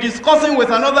will be discussing with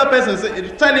another person.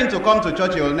 Tell him to come to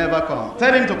church, he will never come.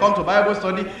 Tell him to come to Bible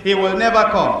study, he will never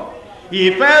come.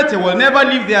 He felt he will never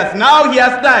leave theirs. Now he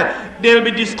has died. They will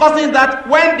be discussing that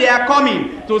when they are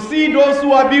coming to see those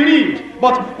who are bereaved.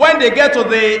 But when they get to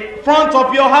the front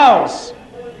of your house,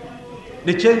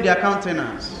 they change their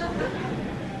countenance.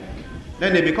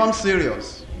 Then they become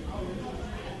serious.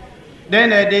 Then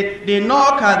they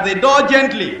knock at the door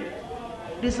gently.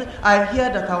 They say, I hear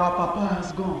that our papa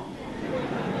has gone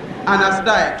and has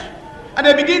died. And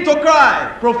they begin to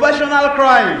cry, professional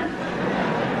crying.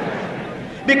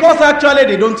 Because actually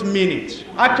they don't mean it.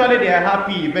 Actually they are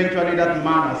happy eventually that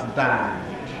man has died.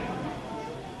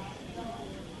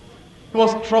 It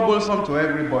was troublesome to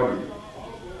everybody.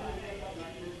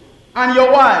 And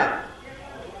your wife,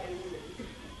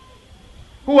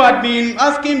 who had been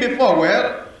asking before,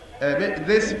 well,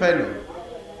 this fellow.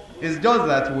 It's just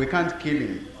that we can't kill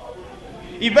him.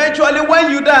 Eventually,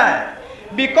 when you die,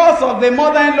 because of the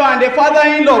mother-in-law and the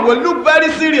father-in-law will look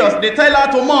very serious. They tell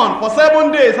her to mourn for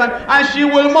 7 days, and she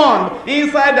will mourn.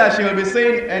 Inside that, she will be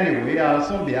saying, anyway, I'll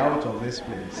soon be out of this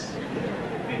place.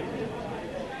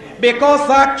 Because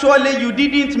actually you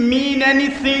didn't mean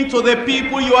anything to the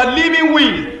people you are living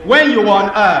with when you were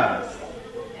on earth.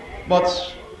 But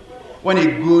when a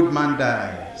good man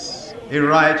dies, a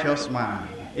righteous man,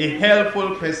 a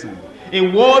helpful person, a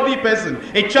worthy person,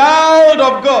 a child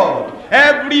of God,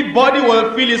 everybody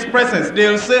will feel his presence.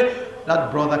 They'll say,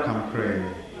 that brother can pray.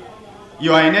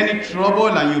 You are in any trouble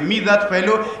and you meet that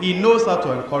fellow, he knows how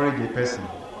to encourage a person.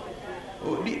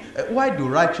 Why do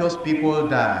righteous people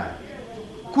die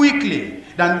quickly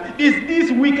than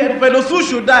these wicked fellows who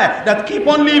should die that keep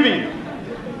on living?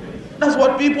 That's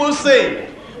what people say.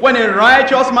 When a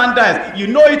righteous man dies, you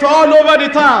know it all over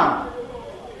the town.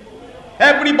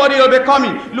 Everybody will be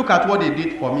coming. Look at what they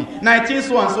did for me. 19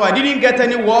 so and so, I didn't get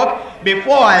any work.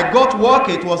 Before I got work,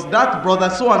 it was that brother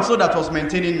so and so that was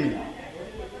maintaining me.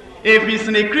 If it's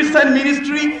in a Christian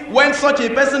ministry, when such a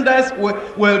person dies,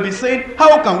 we'll be saying,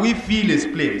 how can we fill his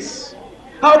place?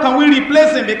 How can we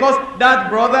replace him? Because that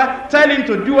brother, tell him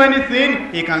to do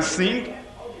anything. He can sing,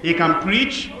 he can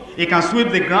preach, he can sweep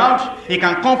the ground, he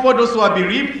can comfort those who are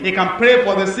bereaved, he can pray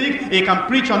for the sick, he can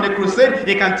preach on the crusade,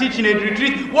 he can teach in a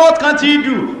retreat. What can't he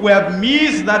do? We have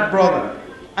missed that brother.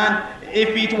 And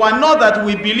if it were not that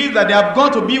we believe that they have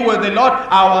gone to be with the Lord,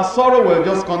 our sorrow will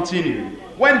just continue.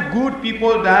 When good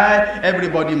people die,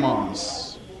 everybody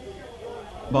mourns.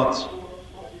 But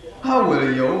how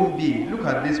will your own be? Look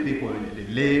at these people. They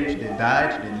lived, they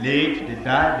died, they lived, they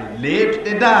died, they lived,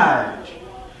 they died.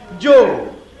 Job.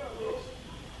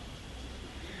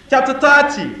 Chapter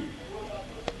 30,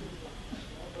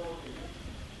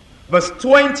 verse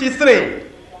 23.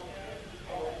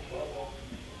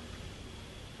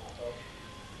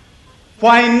 For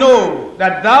I know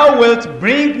that thou wilt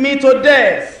bring me to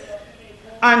death,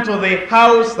 and to the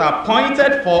house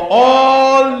appointed for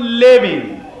all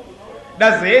living.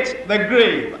 That's it, the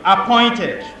grave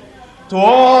appointed to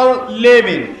all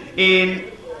living.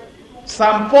 In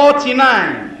Psalm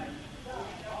 49,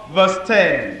 verse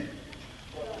 10.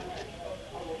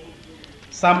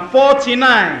 Psalm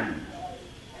 49,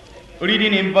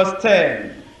 reading in verse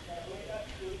 10.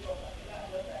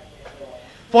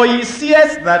 For he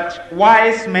sees that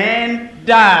wise men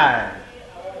die.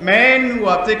 Men who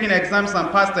have taken exams and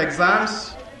passed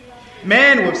exams.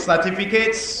 Men with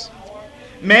certificates.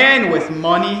 Men with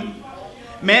money.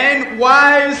 Men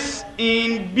wise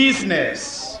in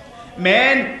business.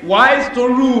 Men wise to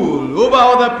rule over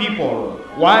other people.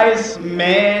 Wise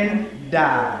men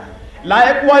die.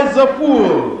 Likewise the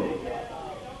fool,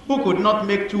 who could not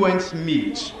make 2 ends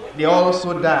meet, they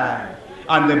also die.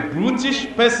 And the brutish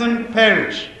person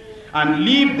perish, and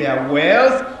leave their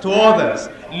wealth to others.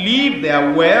 Leave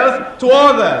their wealth to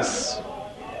others.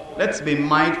 Let's be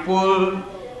mindful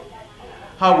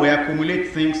how we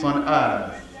accumulate things on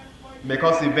earth,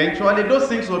 because eventually those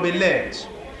things will be left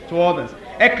to others.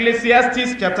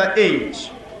 Ecclesiastes chapter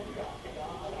 8,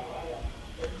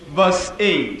 verse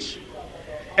 8.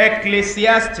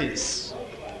 Ecclesiastes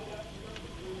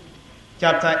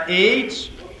chapter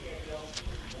 8,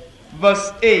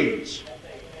 verse 8.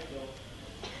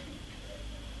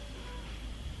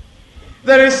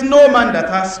 There is no man that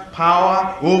has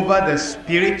power over the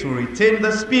spirit to retain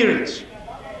the spirit,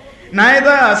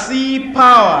 neither has he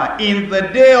power in the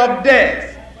day of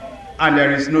death, and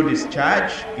there is no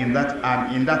discharge in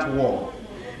that war.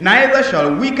 Neither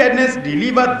shall wickedness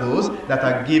deliver those that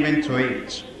are given to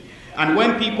it. And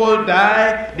when people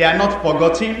die, they are not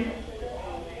forgotten.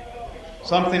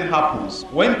 Something happens.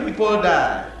 When people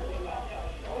die,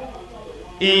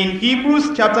 in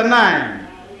Hebrews chapter 9,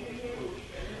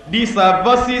 these are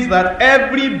verses that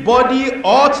everybody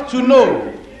ought to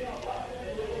know.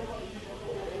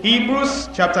 Hebrews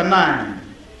chapter 9,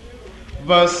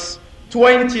 verse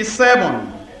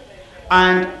 27.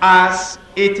 And as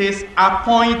it is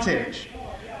appointed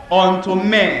unto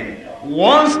men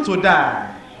once to die,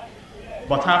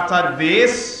 but after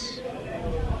this,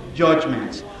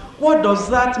 judgment. What does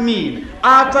that mean?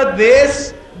 After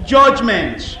this,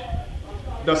 judgment.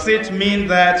 Does it mean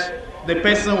that the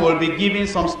person will be given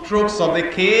some strokes of the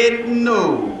cane?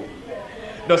 No.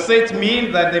 Does it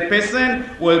mean that the person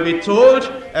will be told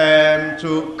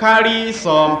to carry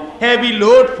some heavy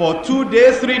load for 2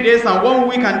 days, 3 days, and 1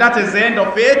 week, and that is the end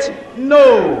of it?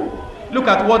 No. Look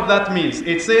at what that means.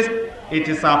 It says, it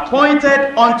is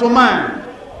appointed unto man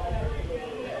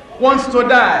once to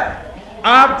die.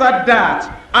 After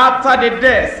that, after the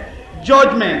death,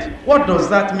 judgment. What does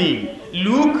that mean?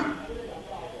 Luke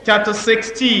chapter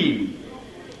 16.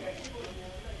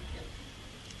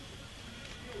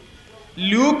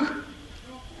 Luke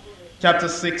chapter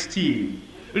 16.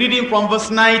 Reading from verse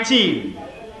 19.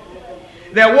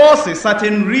 There was a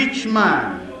certain rich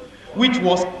man, which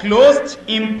was clothed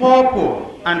in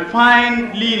purple and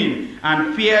fine linen,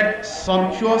 and fared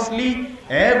sumptuously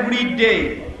every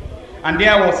day. And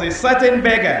there was a certain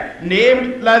beggar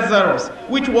named Lazarus,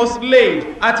 which was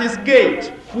laid at his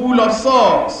gate, full of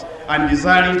sores, and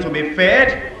desiring to be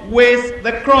fed with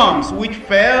the crumbs which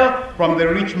fell from the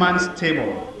rich man's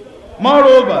table.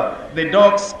 Moreover, the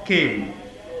dogs came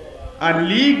and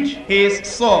licked his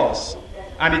sores.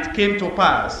 And it came to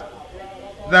pass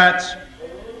that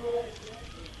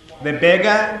the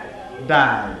beggar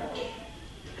died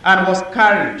and was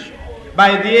carried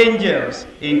by the angels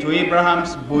into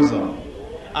Abraham's bosom.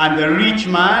 And the rich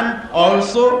man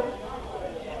also,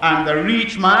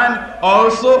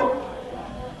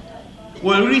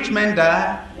 will rich men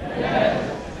die?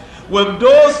 Yes. Will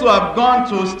those who have gone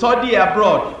to study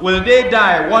abroad, will they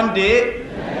die one day?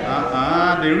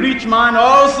 Yes. The rich man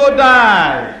also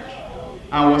died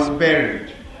and was buried.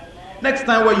 Next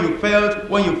time when you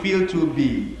feel too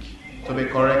big to be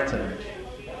corrected,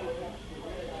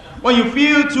 when you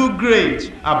feel too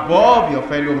great above your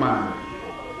fellow man,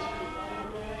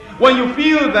 when you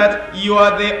feel that you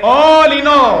are the all in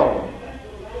all,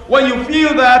 when you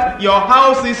feel that your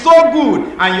house is so good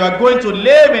and you are going to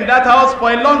live in that house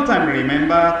for a long time,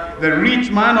 remember, the rich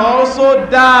man also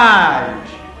died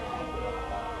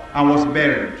and was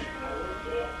buried.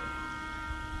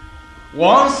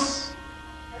 Once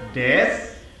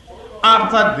death,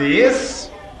 after this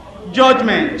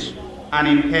judgment. And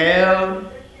in hell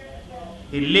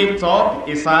he lifted up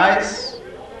his eyes,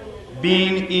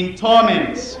 being in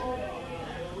torment.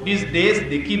 These days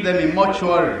they keep them in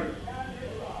mortuary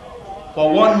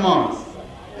for 1 month,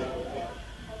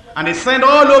 and they send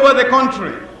all over the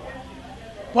country,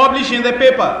 publish in the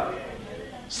paper,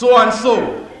 so and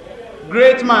so,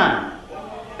 great man,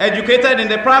 educated in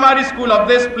the primary school of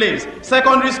this place,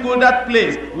 secondary school that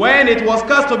place, when it was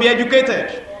cast to be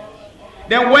educated,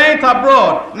 then went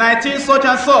abroad, 19 such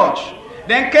and such,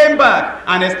 then came back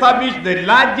and established the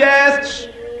largest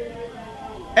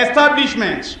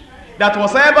establishment that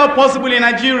was ever possible in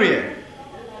Nigeria.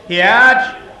 He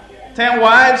had 10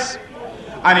 wives,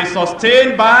 and he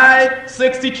sustained by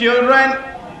 60 children,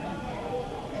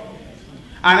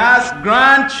 and has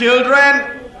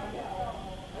grandchildren.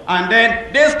 And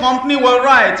then this company will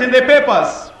write in the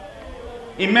papers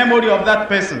in memory of that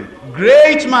person,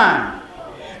 great man.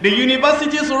 The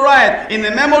universities will write in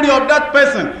the memory of that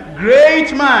person,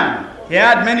 great man. He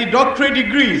had many doctorate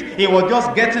degrees. He was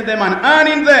just getting them and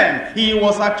earning them. He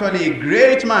was actually a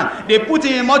great man. They put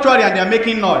him in mortuary and they are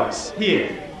making noise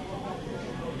here.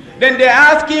 Then they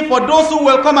ask him for those who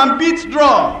will come and beat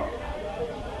drum.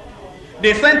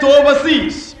 They sent to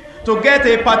overseas to get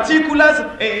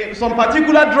some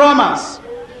particular drummers.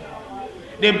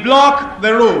 They block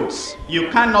the roads. You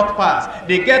cannot pass.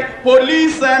 They get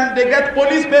police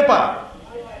paper.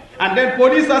 And then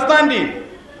police are standing.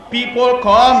 People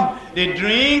come, they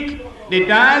drink, they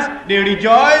dance, they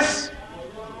rejoice.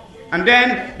 And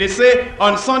then they say,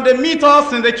 on Sunday, meet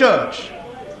us in the church.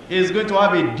 He's going to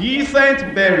have a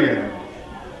decent burial.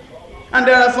 And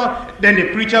then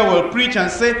the preacher will preach and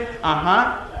say,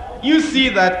 you see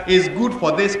that it's good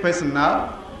for this person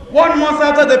now. 1 month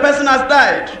after the person has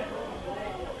died.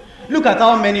 Look at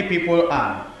how many people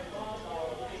are.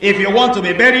 If you want to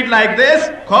be buried like this,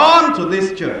 come to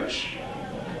this church.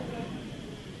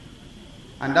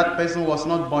 And that person was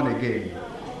not born again.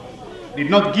 Did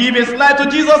not give his life to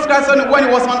Jesus Christ when he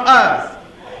was on earth.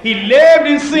 He lived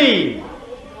in sin.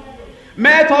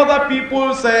 Met other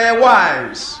people's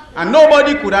wives. And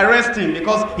nobody could arrest him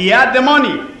because he had the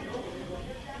money.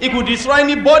 He could destroy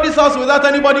anybody's house without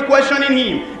anybody questioning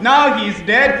him. Now he's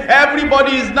dead.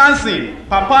 Everybody is dancing.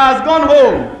 Papa has gone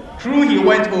home. True, he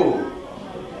went home.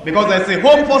 Because there's a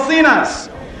home for sinners.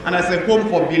 And there's a home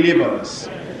for believers.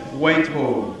 Went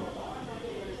home.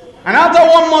 And after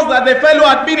 1 month that the fellow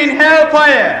had been in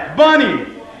hellfire,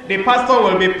 burning, the pastor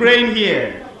will be praying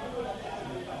here.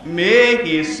 May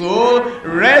his soul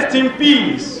rest in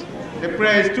peace. The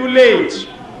prayer is too late.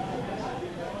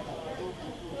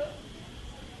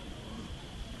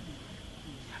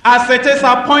 As it is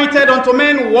appointed unto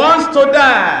men once to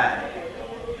die,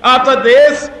 after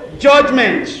this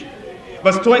judgment.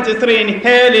 Verse 23, in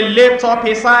hell he lifted up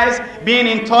his eyes, being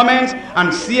in torment,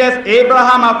 and seeth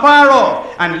Abraham afar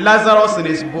off, and Lazarus in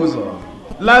his bosom.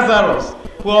 Lazarus,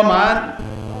 poor man,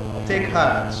 take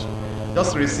heart.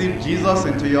 Just receive Jesus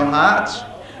into your heart.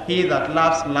 He that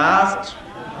laughs last,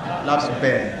 laughs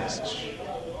best.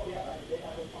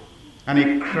 And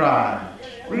he cried.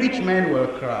 Rich men will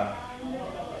cry.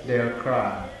 They'll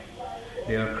cry.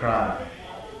 They'll cry.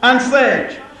 And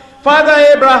said, Father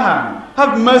Abraham,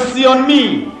 have mercy on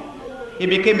me. He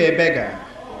became a beggar.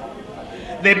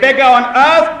 The beggar on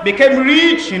earth became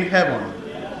rich in heaven.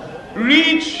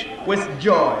 Rich with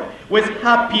joy, with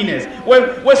happiness,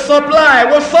 with supply,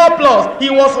 with surplus. He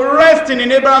was resting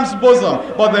in Abraham's bosom.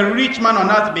 But the rich man on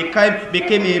earth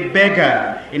became a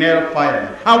beggar in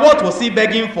hellfire. And what was he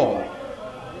begging for?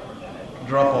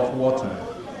 Drop of water.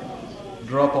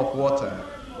 Drop of water.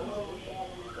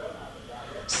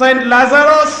 Send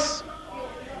Lazarus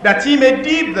that he may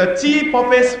dip the tip of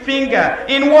his finger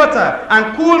in water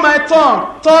and cool my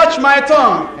tongue, touch my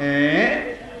tongue.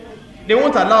 They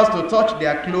won't allow us to touch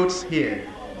their clothes here.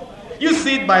 You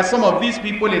sit by some of these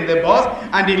people in the bus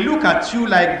and they look at you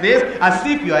like this as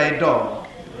if you are a dog.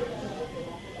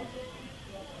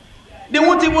 They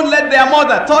won't even let their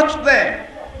mother touch them.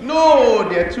 No,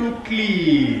 they're too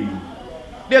clean.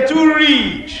 They're too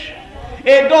rich.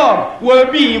 A dog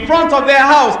will be in front of their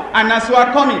house, and as you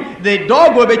are coming, the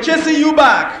dog will be chasing you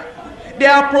back. They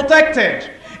are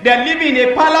protected. They are living in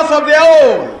a palace of their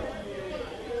own.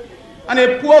 And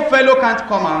a poor fellow can't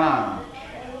come around.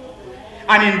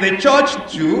 And in the church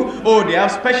too, they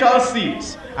have special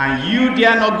seats. And you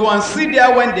dare not go and sit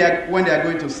there when they are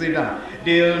going to sit down.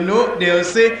 They'll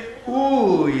say,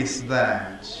 who is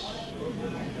that?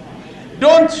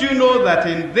 Don't you know that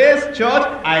in this church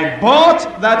I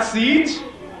bought that seat?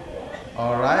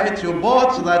 Alright, you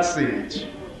bought that seat.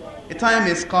 A time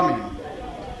is coming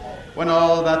when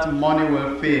all that money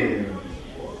will fail.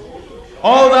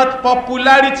 All that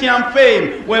popularity and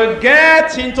fame will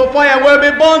get into fire, will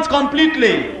be burnt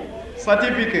completely.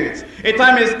 Certificates. A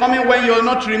time is coming when you will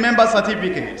not remember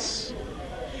certificates.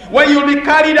 When you will be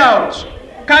carried out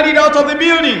of the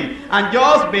building and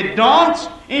just be dumped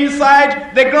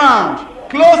inside the ground.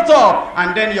 Closed up,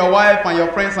 and then your wife and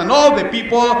your friends and all the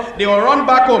people, they will run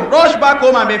back home, rush back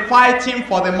home and be fighting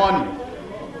for the money.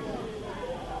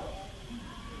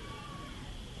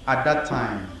 At that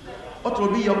time, what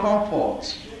will be your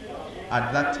comfort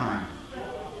at that time?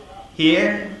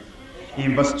 Here,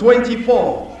 in verse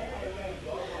 24,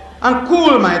 and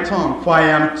cool my tongue, for I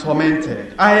am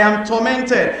tormented. I am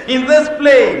tormented in this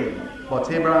flame. But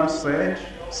Abraham said,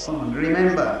 son,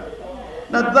 remember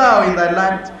that thou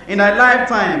in thy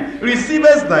lifetime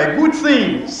receivest thy good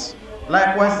things,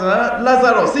 likewise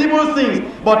Lazarus evil things,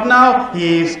 but now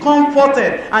he is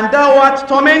comforted, and thou art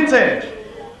tormented.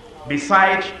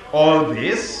 Besides all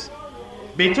this,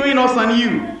 between us and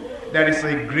you, there is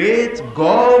a great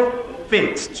gulf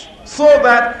fixed, so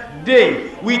that they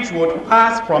which would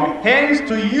pass from hence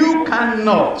to you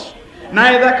cannot,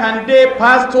 neither can they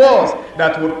pass to us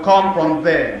that would come from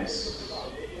thence.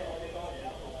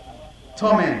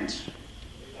 Torment.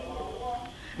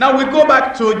 Now we go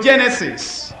back to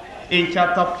Genesis in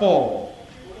chapter 4.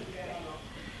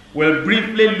 We'll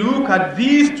briefly look at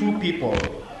these two people,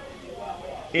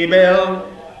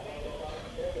 Abel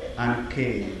and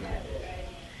Cain.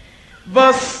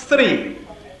 Verse 3.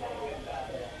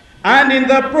 And in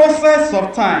the process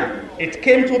of time it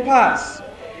came to pass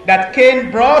that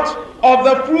Cain brought of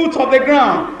the fruit of the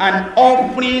ground an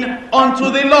offering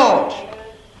unto the Lord.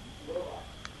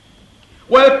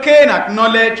 Well, Cain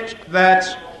acknowledged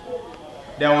that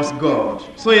there was God.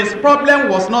 So his problem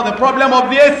was not the problem of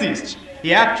the atheist.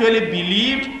 He actually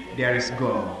believed there is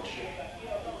God.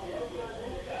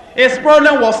 His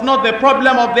problem was not the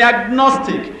problem of the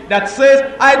agnostic that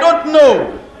says, I don't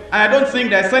know, and I don't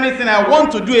think there's anything I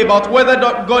want to do about whether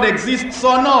God exists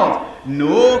or not.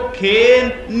 No,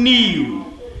 Cain knew.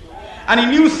 And he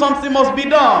knew something must be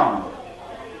done.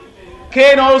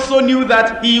 Cain also knew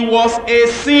that he was a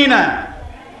sinner.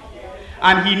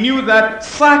 And he knew that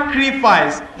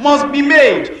sacrifice must be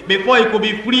made before he could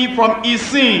be free from his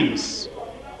sins.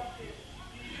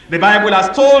 The Bible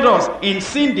has told us, in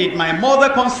sin did my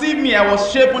mother conceive me, I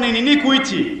was shapen in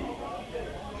iniquity.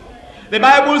 The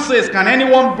Bible says, can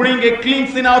anyone bring a clean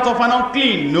thing out of an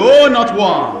unclean? No, not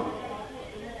one.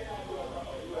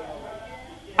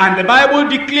 And the Bible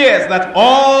declares that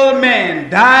all men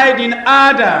died in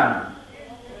Adam.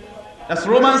 That's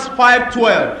Romans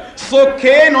 5:12. So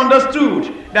Cain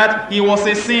understood that he was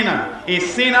a sinner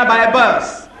by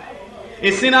birth,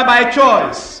 a sinner by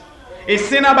choice, a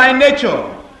sinner by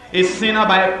nature, a sinner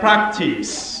by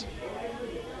practice.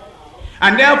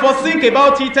 And therefore think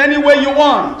about it any way you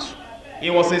want. He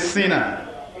was a sinner.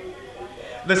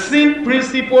 The sin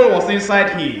principle was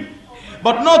inside him.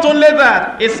 But not only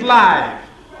that, his life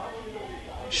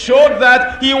showed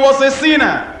that he was a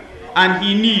sinner. And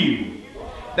he knew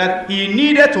that he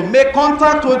needed to make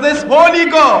contact with this holy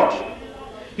God.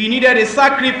 He needed a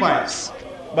sacrifice.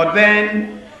 But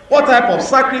then, what type of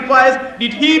sacrifice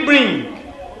did he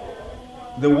bring?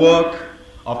 The work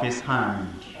of his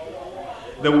hand.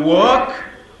 The work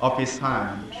of his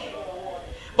hand.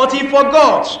 But he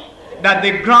forgot that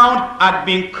the ground had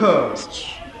been cursed.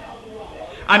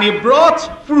 And he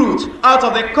brought fruit out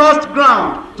of the cursed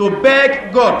ground to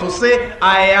beg God to say,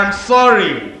 I am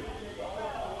sorry.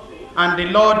 And the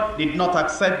Lord did not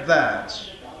accept that.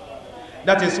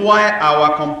 That is why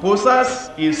our composers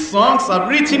in songs have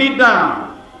written it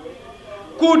down.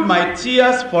 Could my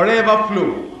tears forever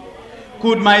flow?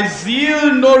 Could my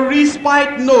zeal no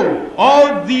respite know?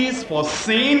 All these for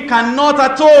sin cannot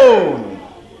atone.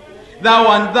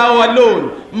 Thou and thou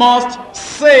alone must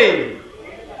save.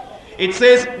 It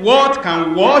says, what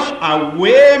can wash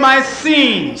away my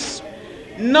sins?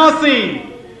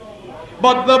 Nothing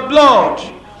but the blood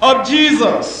of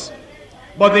Jesus.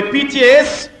 But the pity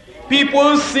is,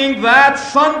 people sing that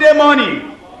Sunday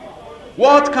morning.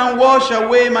 What can wash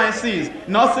away my sins?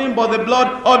 Nothing but the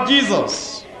blood of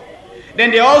Jesus. Then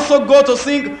they also go to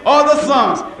sing other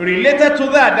songs related to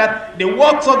that the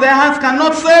works of their hands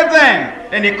cannot save them.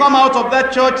 Then they come out of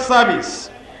that church service.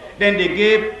 Then they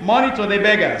gave money to the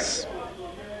beggars.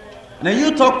 Now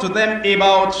you talk to them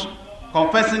about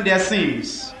confessing their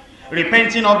sins,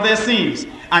 repenting of their sins,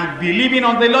 and believing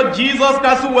on the Lord Jesus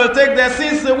Christ who will take their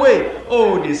sins away.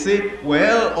 Oh, they say,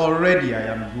 well, already I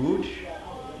am good.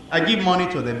 I give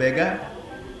money to the beggar.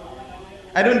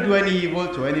 I don't do any evil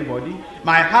to anybody.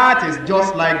 My heart is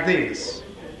just like this.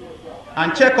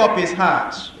 And check up his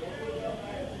heart.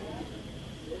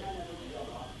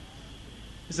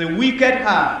 It's a wicked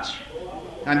heart.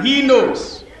 And he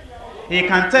knows. He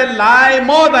can tell lie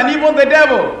more than even the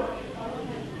devil.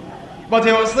 But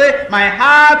he will say, my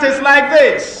heart is like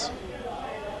this.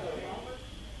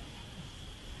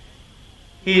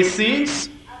 He sins,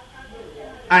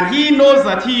 and he knows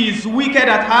that he is wicked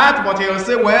at heart, but he will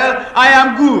say, well, I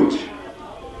am good.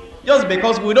 Just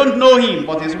because we don't know him,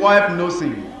 but his wife knows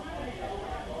him.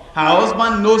 Her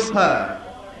husband knows her.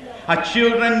 Her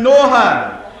children know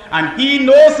her. And he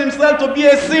knows himself to be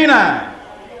a sinner.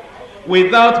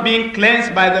 Without being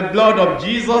cleansed by the blood of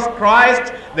Jesus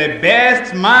Christ, the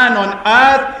best man on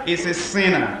earth is a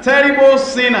sinner. Terrible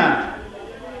sinner.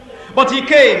 But he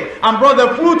came and brought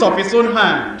the fruit of his own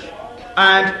hand.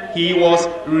 And he was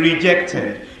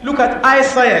rejected. Look at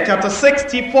Isaiah chapter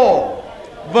 64,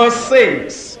 verse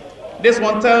 6. This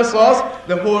one tells us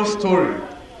the whole story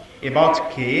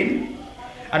about Cain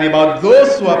and about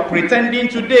those who are pretending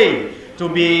today to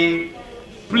be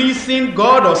pleasing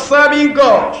God or serving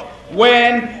God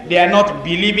when they are not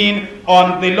believing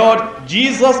on the Lord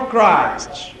Jesus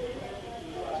Christ.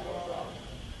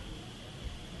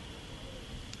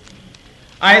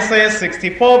 Isaiah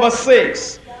 64 verse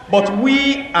 6. But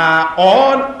we are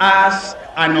all as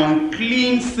an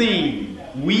unclean thing.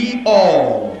 We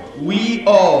all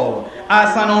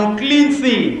as an unclean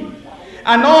thing.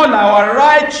 And all our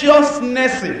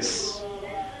righteousnesses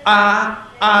are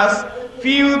as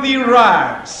filthy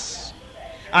rags.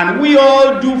 And we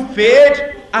all do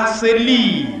fade as a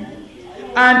leaf.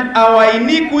 And our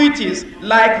iniquities,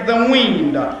 like the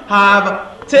wind,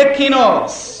 have taken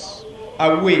us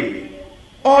away.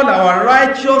 All our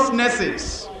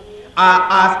righteousnesses are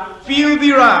as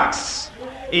filthy rags.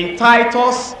 In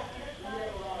Titus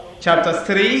chapter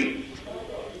 3,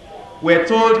 we're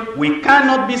told we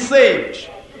cannot be saved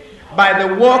by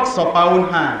the works of our own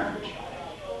hand.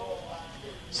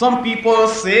 Some people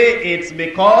say it's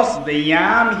because the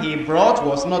yam he brought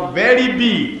was not very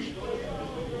big.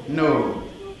 No.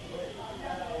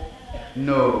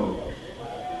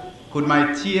 Could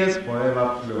my tears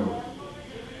forever flow?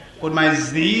 Could my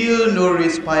zeal no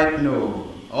respite know?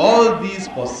 All these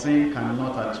for sin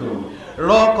cannot atone.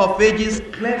 Rock of ages,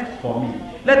 cleft for me.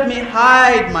 Let me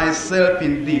hide myself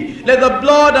in thee. Let the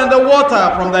blood and the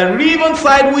water from thy riven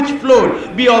side which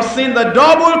flowed be of sin the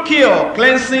double cure,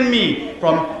 cleansing me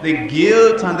from the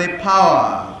guilt and the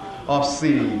power of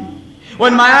sin.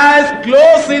 When my eyes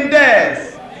close in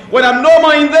death, when I'm no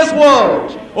more in this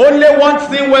world, only one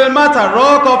thing will matter.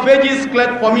 Rock of ages,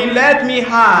 cleft for me. Let me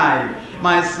hide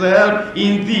myself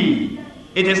in thee.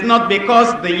 It is not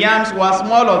because the yams were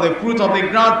small or the fruit of the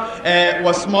ground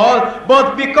was small,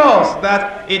 but because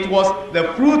that it was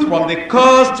the fruit from the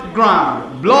cursed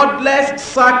ground, bloodless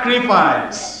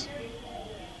sacrifice.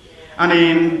 And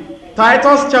in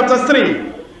Titus chapter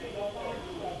 3,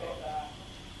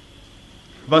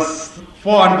 verse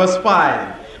 4 and verse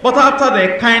 5, but after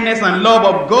the kindness and love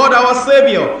of God our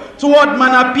Savior toward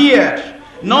man appeared,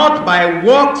 not by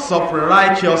works of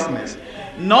righteousness.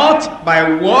 Not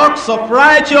by works of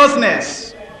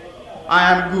righteousness.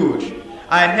 I am good.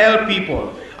 I help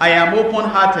people. I am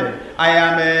open-hearted. I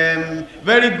am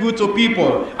very good to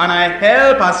people. And I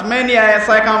help as many as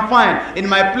I can find. In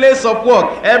my place of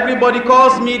work, everybody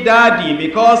calls me daddy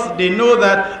because they know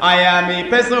that I am a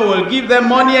person who will give them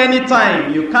money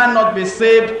anytime. You cannot be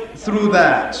saved through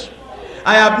that.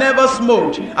 I have never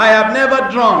smoked. I have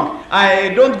never drunk. I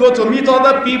don't go to meet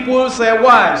other people's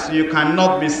wives. You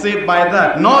cannot be saved by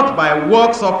that. Not by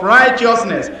works of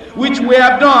righteousness, which we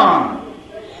have done.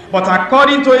 But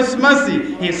according to his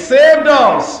mercy, he saved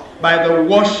us by the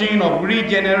washing of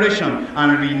regeneration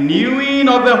and renewing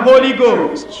of the Holy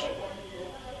Ghost.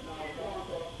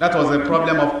 That was the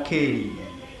problem of Cain.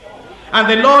 And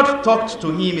the Lord talked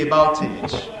to him about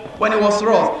it. When he was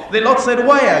wroth, the Lord said,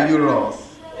 why are you wroth?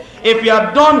 If you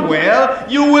have done well,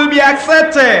 you will be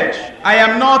accepted. I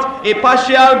am not a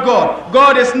partial God.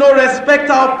 God is no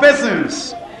respecter of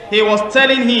persons. He was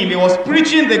telling him, he was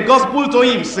preaching the gospel to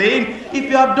him, saying, if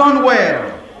you have done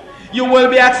well, you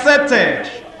will be accepted.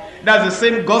 That's the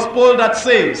same gospel that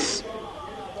says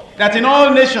that in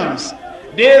all nations,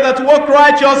 they that work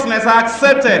righteousness are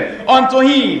accepted unto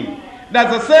him.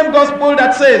 That's the same gospel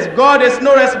that says God is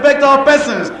no respecter of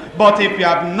persons. But if you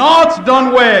have not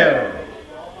done well,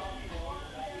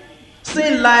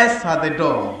 sin lies at the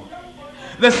door.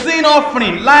 The sin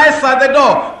offering lies at the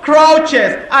door,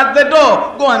 crouches at the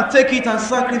door. Go and take it and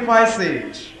sacrifice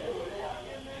it.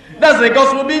 That's the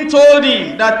gospel being told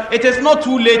him, that it is not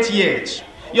too late yet.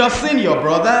 You have seen your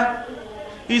brother.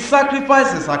 His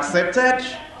sacrifice is accepted.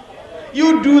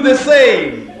 You do the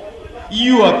same.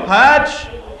 You have heard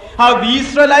how the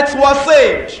Israelites were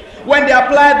saved when they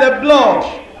applied the blood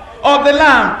of the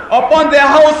Lamb upon their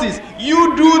houses.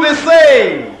 You do the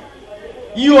same.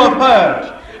 You have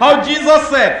heard how Jesus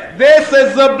said, this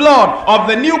is the blood of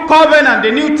the new covenant,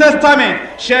 the New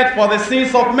Testament, shed for the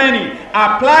sins of many.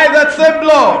 Apply that same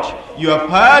blood. You have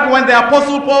heard when the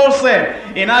Apostle Paul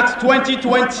said in Acts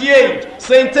 20:28,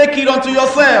 saying, take it unto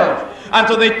yourself and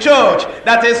to the church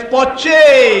that is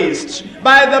purchased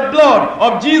by the blood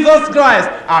of Jesus Christ.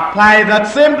 Apply that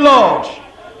same blood.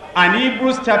 And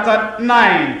Hebrews chapter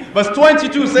 9 verse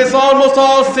 22 says, almost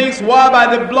all things were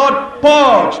by the blood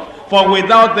purged. For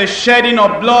without the shedding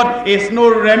of blood is no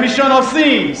remission of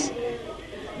sins.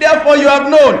 Therefore you have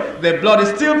known the blood is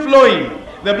still flowing.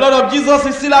 The blood of Jesus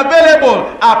is still available.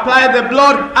 Apply the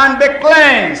blood and be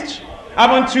cleansed.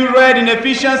 Haven't you read in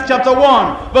Ephesians chapter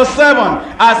 1 verse 7?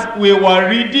 As we were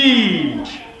redeemed.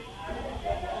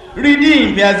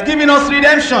 Redeemed. He has given us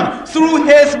redemption through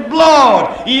his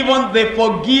blood. Even the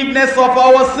forgiveness of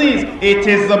our sins. It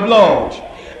is the blood.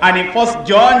 And in 1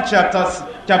 John chapter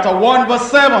 1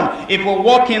 verse 7, if we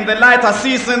walk in the light as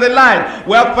he is in the light,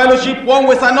 we have fellowship one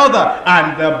with another,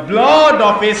 and the blood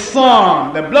of his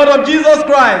Son, the blood of Jesus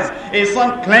Christ, his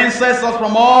Son, cleanses us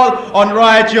from all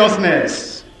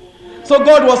unrighteousness. So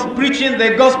God was preaching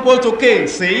the gospel to Cain,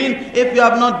 saying, if you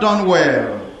have not done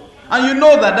well, and you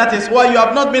know that is why you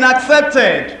have not been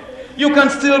accepted, you can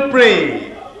still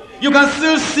pray. You can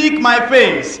still seek my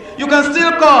face. You can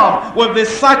still come with the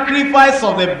sacrifice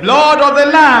of the blood of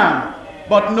the Lamb.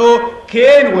 But no,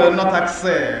 Cain will not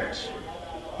accept.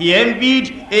 He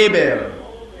envied Abel.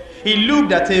 He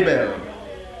looked at Abel.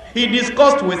 He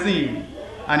discussed with him.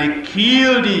 And he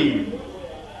killed him.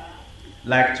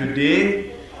 Like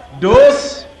today,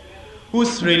 those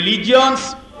whose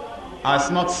religions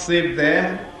has not saved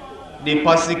them, they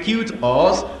persecute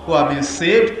us who have been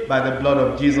saved by the blood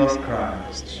of Jesus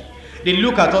Christ. They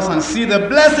look at us and see the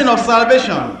blessing of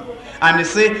salvation. And they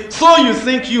say, so you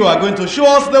think you are going to show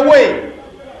us the way?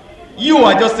 You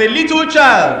are just a little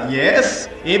child. Yes,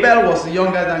 Abel was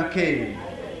younger than Cain.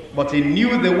 But he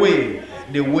knew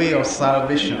the way of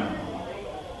salvation.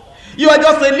 You are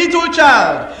just a little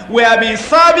child. We have been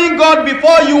serving God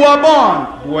before you were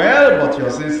born. Well, but your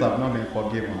sins have not been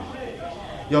forgiven.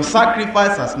 Your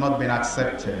sacrifice has not been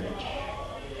accepted.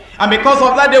 And because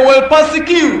of that, they will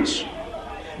persecute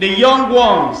the young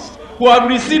ones who have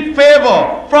received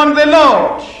favor from the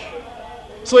Lord.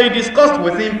 So he discussed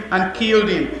with him and killed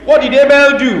him. What did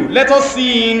Abel do? Let us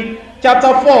see in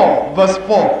chapter 4, verse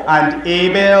 4. And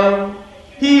Abel,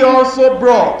 he also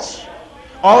brought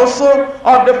also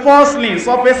of the firstlings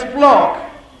of his flock,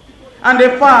 and the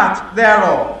fat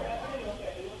thereof.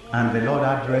 And the Lord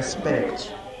had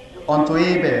respect unto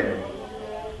Abel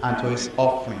and to his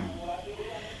offering.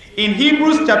 In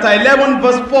Hebrews chapter 11,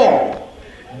 verse 4,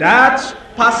 that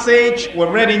passage we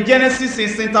read in Genesis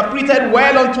is interpreted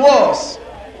well unto us.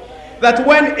 That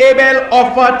when Abel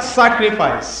offered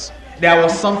sacrifice, there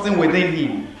was something within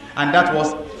him, and that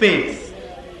was faith.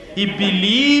 He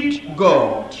believed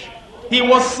God. He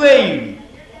was saying,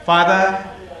 Father,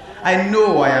 I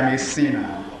know I am a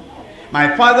sinner.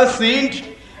 My father sinned.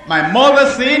 My mother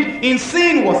sinned. In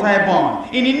sin was I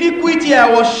born. In iniquity I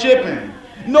was shapen.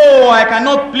 No, I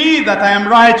cannot plead that I am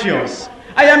righteous.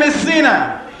 I am a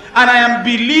sinner. And I am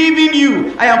believing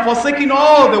you. I am forsaking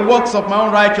all the works of my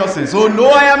own righteousness. Oh no,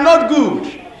 I am not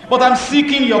good. But I'm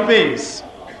seeking your face.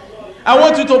 I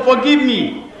want you to forgive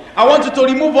me. I want you to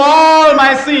remove all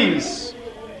my sins.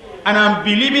 And I'm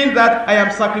believing that I am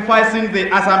sacrificing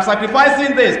this. As I'm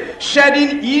sacrificing this,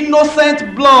 shedding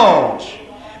innocent blood.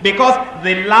 Because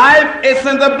the life is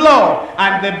in the blood.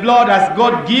 And the blood has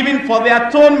God given for the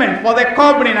atonement, for the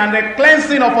covering and the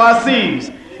cleansing of our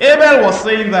sins. Abel was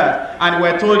saying that, and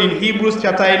we're told in Hebrews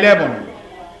chapter 11,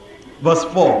 verse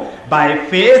 4, by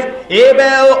faith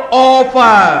Abel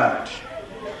offered.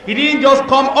 He didn't just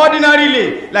come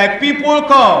ordinarily like people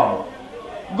come,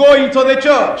 go into the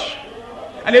church,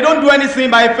 and they don't do anything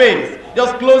by faith.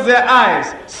 Just close their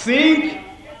eyes, sing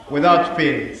without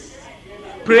faith,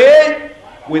 pray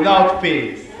without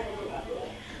faith.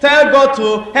 Tell God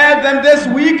to help them this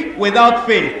week without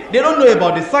faith. They don't know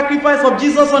about the sacrifice of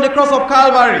Jesus on the cross of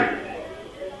Calvary.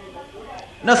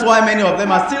 That's why many of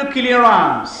them are still killing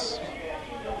rams.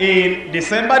 In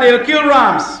December they'll kill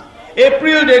rams.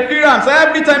 April they'll kill rams.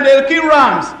 Every time they'll kill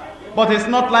rams. But it's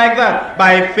not like that.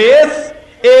 By faith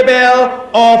Abel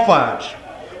offered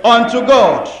unto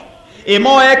God a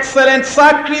more excellent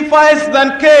sacrifice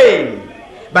than Cain,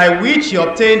 by which he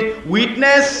obtained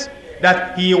witness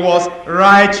that he was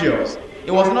righteous.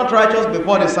 He was not righteous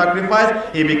before the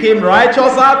sacrifice. He became righteous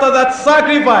after that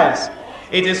sacrifice.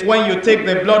 It is when you take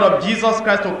the blood of Jesus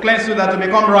Christ to cleanse you that you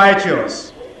become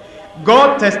righteous.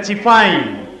 God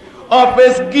testifying of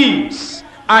his gifts,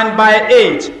 and by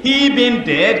it, he being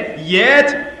dead,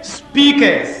 yet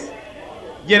speaketh.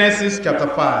 Genesis chapter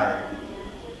 5.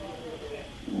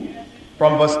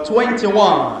 From verse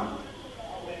 21.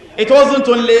 It wasn't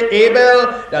only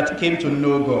Abel that came to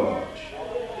know God,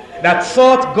 that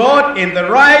sought God in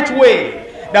the right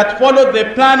way, that followed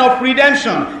the plan of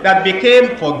redemption, that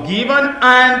became forgiven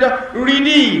and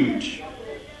redeemed.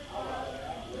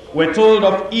 We're told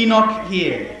of Enoch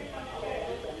here.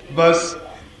 Verse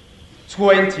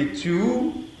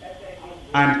 22,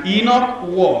 and Enoch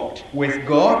walked with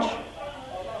God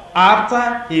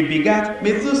after he begat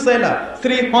Methuselah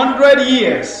 300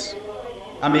 years,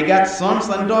 and begat sons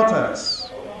and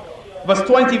daughters. Verse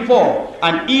 24,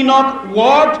 and Enoch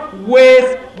walked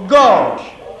with God,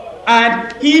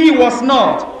 and he was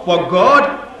not, for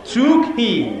God took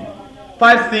him.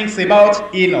 5 things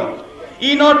about Enoch.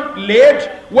 Enoch lived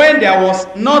when there was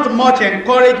not much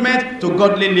encouragement to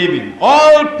godly living.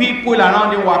 All people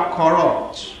around him were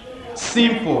corrupt,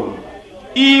 sinful,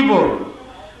 evil.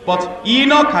 But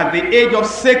Enoch at the age of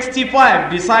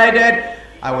 65 decided,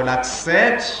 I will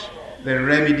accept the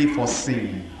remedy for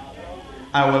sin.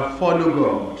 I will follow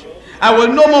God. I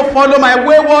will no more follow my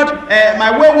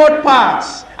wayward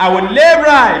paths. I will live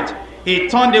right. He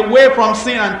turned away from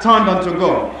sin and turned unto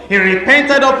God. He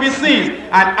repented of his sins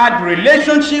and had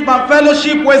relationship and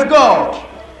fellowship with God.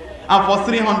 And for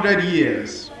 300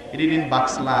 years, he didn't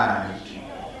backslide.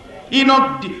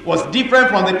 Enoch was different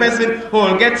from the person who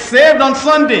will get saved on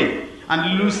Sunday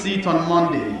and lose it on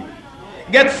Monday.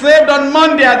 Get saved on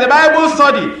Monday at the Bible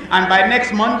study, and by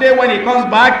next Monday when he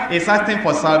comes back, he's asking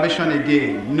for salvation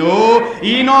again. No,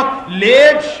 Enoch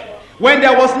lived when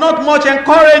there was not much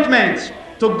encouragement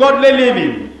to godly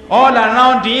living. All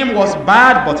around him was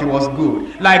bad, but he was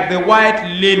good. Like the white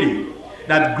lily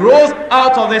that grows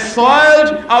out of the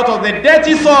soil, out of the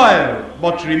dirty soil,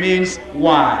 but remains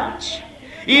white.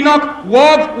 Enoch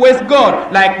walked with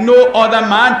God like no other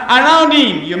man around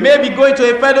him. You may be going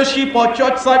to a fellowship or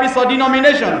church service or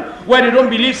denomination where they don't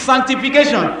believe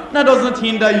sanctification. That doesn't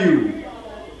hinder you.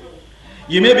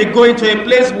 You may be going to a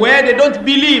place where they don't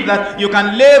believe that you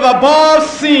can live above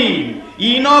sin.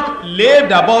 Enoch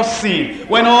lived above sin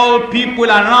when all people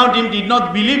around him did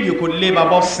not believe you could live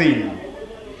above sin.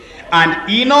 And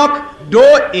Enoch,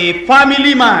 though a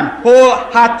family man,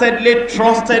 wholeheartedly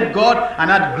trusted God and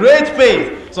had great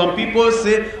faith. Some people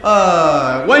say,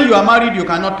 when you are married, you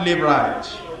cannot live right.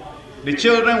 The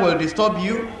children will disturb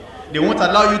you. They won't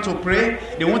allow you to pray.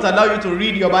 They won't allow you to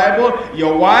read your Bible.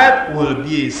 Your wife will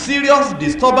be a serious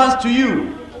disturbance to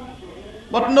you.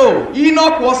 But no,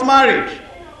 Enoch was married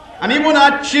and even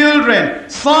had children,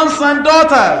 sons and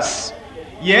daughters.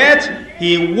 Yet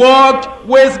he walked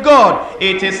with God.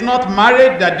 It is not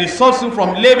marriage that disturbs you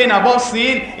from living above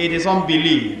sin. It is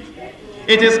unbelief.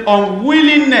 It is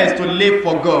unwillingness to live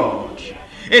for God.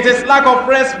 It is lack of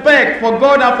respect for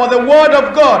God and for the word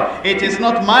of God. It is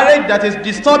not marriage that is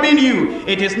disturbing you.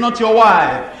 It is not your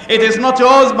wife. It is not your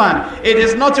husband. It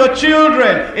is not your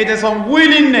children. It is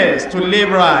unwillingness to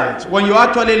live right. When you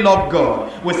actually love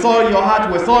God with all your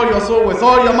heart, with all your soul, with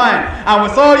all your mind, and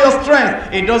with all your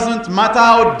strength, it doesn't matter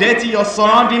how dirty your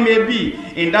surrounding may be.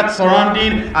 In that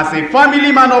surrounding, as a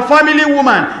family man or family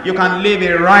woman, you can live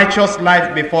a righteous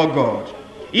life before God.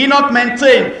 Enoch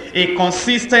maintained a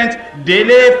consistent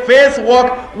daily faith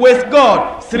walk with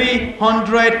God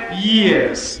 300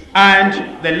 years.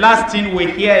 And the last thing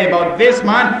we hear about this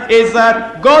man is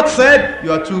that God said,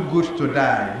 you are too good to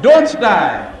die. Don't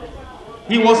die.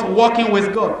 He was walking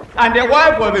with God. And the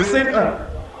wife was saying,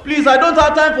 please, I don't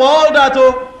have time for all that.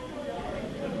 Oh.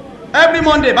 Every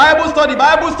Monday, Bible study,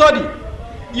 Bible study.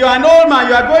 You are an old man,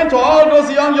 you are going to all those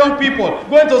young people,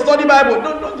 going to study Bible.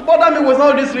 Don't bother me with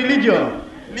all this religion.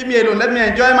 Leave me alone, let me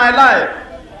enjoy my life.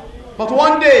 But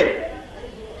one day,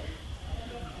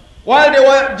 while they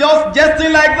were just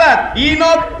jesting like that,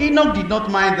 Enoch did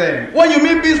not mind them. When you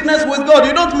mean business with God,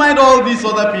 you don't mind all these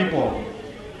other people.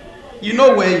 You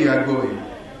know where you are going.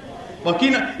 But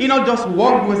Enoch just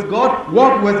walked with God,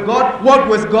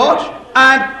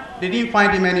 and they didn't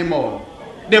find him anymore.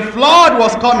 The flood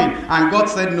was coming, and God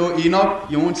said, no, Enoch,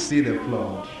 you won't see the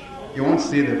flood. You won't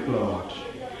see the flood.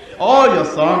 All your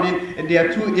surrounding,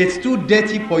 it's too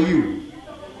dirty for you.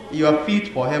 You are fit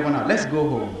for heaven now. Let's go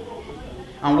home.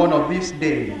 And one of these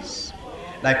days,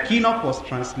 like Enoch was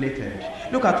translated.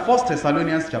 Look at 1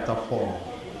 Thessalonians chapter 4.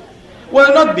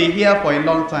 We'll not be here for a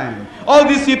long time. All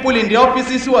these people in the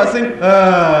offices who are saying,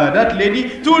 that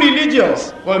lady, too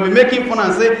religious, will be making fun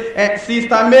and say,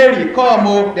 Sister Mary, come,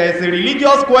 oh, there is a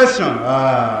religious question.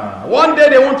 One day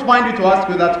they won't find you to ask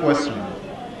you that question.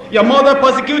 Your mother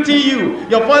persecuting you,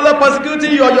 your father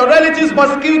persecuting you, or your relatives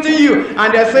persecuting you,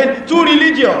 and they're saying, too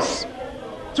religious.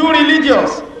 Too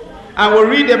religious. And we'll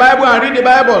read the Bible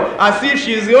as if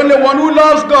she's the only one who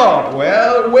loves God.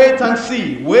 Well, wait and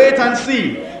see. Wait and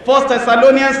see. 1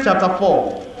 Thessalonians chapter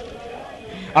 4.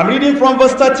 I'm reading from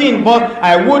verse 13. But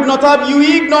I would not have you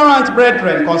ignorant,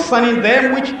 brethren, concerning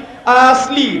them which are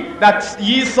asleep, that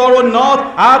ye sorrow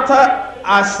not after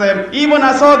even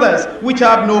as others which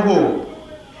have no hope.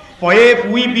 For if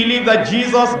we believe that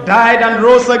Jesus died and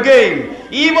rose again,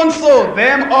 even so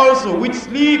them also which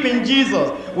sleep in Jesus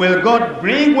will God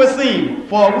bring with him.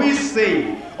 For we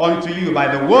say unto you by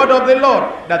the word of the Lord,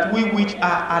 that we which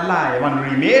are alive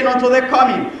and remain unto the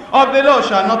coming of the Lord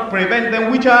shall not prevent them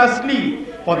which are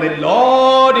asleep. For the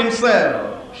Lord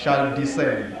himself shall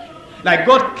descend. Like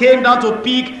God came down to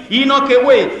pick Enoch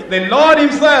away, the Lord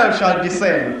himself shall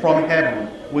descend from heaven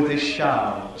with a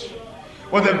shout,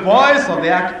 with the voice of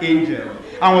the archangel,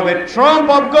 and with the trump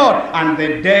of God, and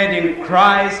the dead in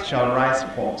Christ shall rise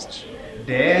first.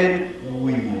 Then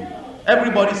we.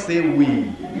 Everybody say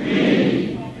we.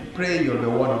 We. Pray you'll be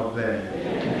one of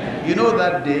them. You know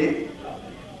that day,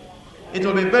 it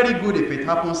will be very good if it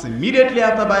happens immediately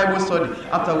after Bible study,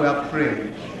 after we have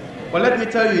prayed. But let me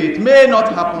tell you, it may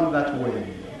not happen that way.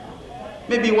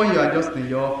 Maybe when you are just in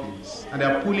your office, and they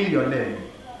are pulling your leg,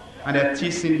 and they are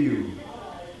teasing you,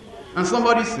 and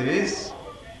somebody says,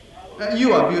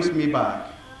 you abused me back.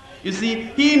 You see,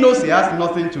 he knows he has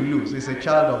nothing to lose. He's a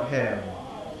child of hell.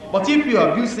 But if you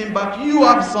abuse him back, you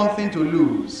have something to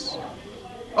lose.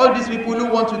 All these people who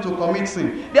want you to commit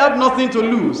sin, they have nothing to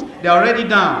lose. They are already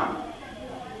down.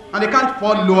 And they can't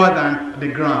fall lower than the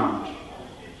ground.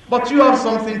 But you have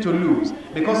something to lose,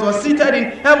 because you are seated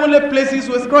in heavenly places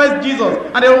with Christ Jesus,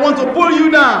 and they want to pull you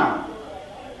down.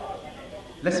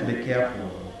 Let's be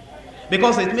careful.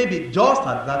 Because it may be just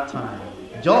at that time,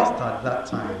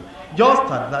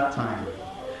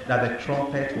 that the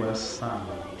trumpet will sound.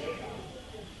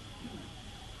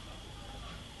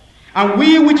 And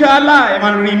we which are alive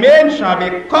and remain shall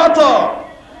be caught up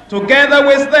together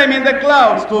with them in the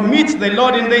clouds to meet the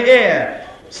Lord in the air.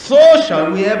 So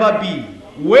shall we ever be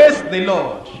with the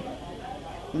Lord.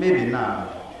 Maybe now,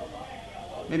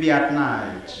 maybe at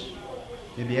night,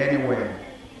 maybe anywhere.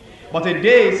 But a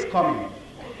day is coming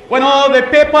when all the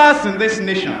papers in this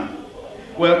nation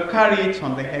will carry it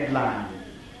on the headline.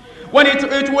 When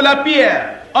it will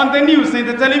appear on the news, in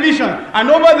the television, and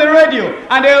over the radio,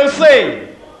 and they will say,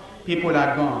 people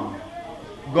are gone.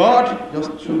 God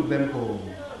just took them home.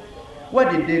 Where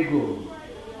did they go?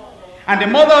 And the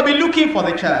mother will be looking for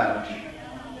the child.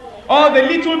 All the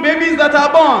little babies that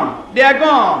are born, they are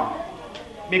gone.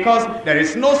 Because there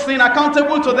is no sin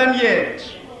accountable to them yet,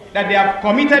 that they have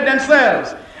committed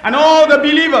themselves. And all the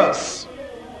believers,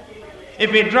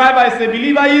 if a driver is a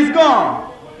believer, he is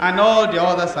gone. And all the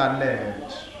others are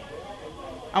left.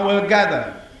 And we'll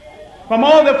gather from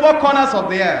all the four corners of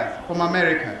the earth, from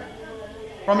America,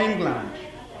 from England,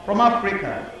 from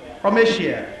Africa, from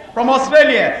Asia, from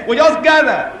Australia. We just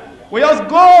gather. We just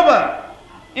go over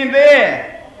in the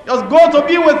air. Just go to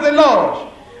be with the Lord.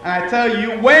 And I tell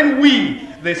you, when we,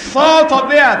 the salt of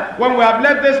the earth, when we have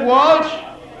left this world,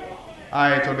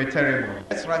 it will be terrible.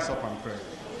 Let's rise up and pray.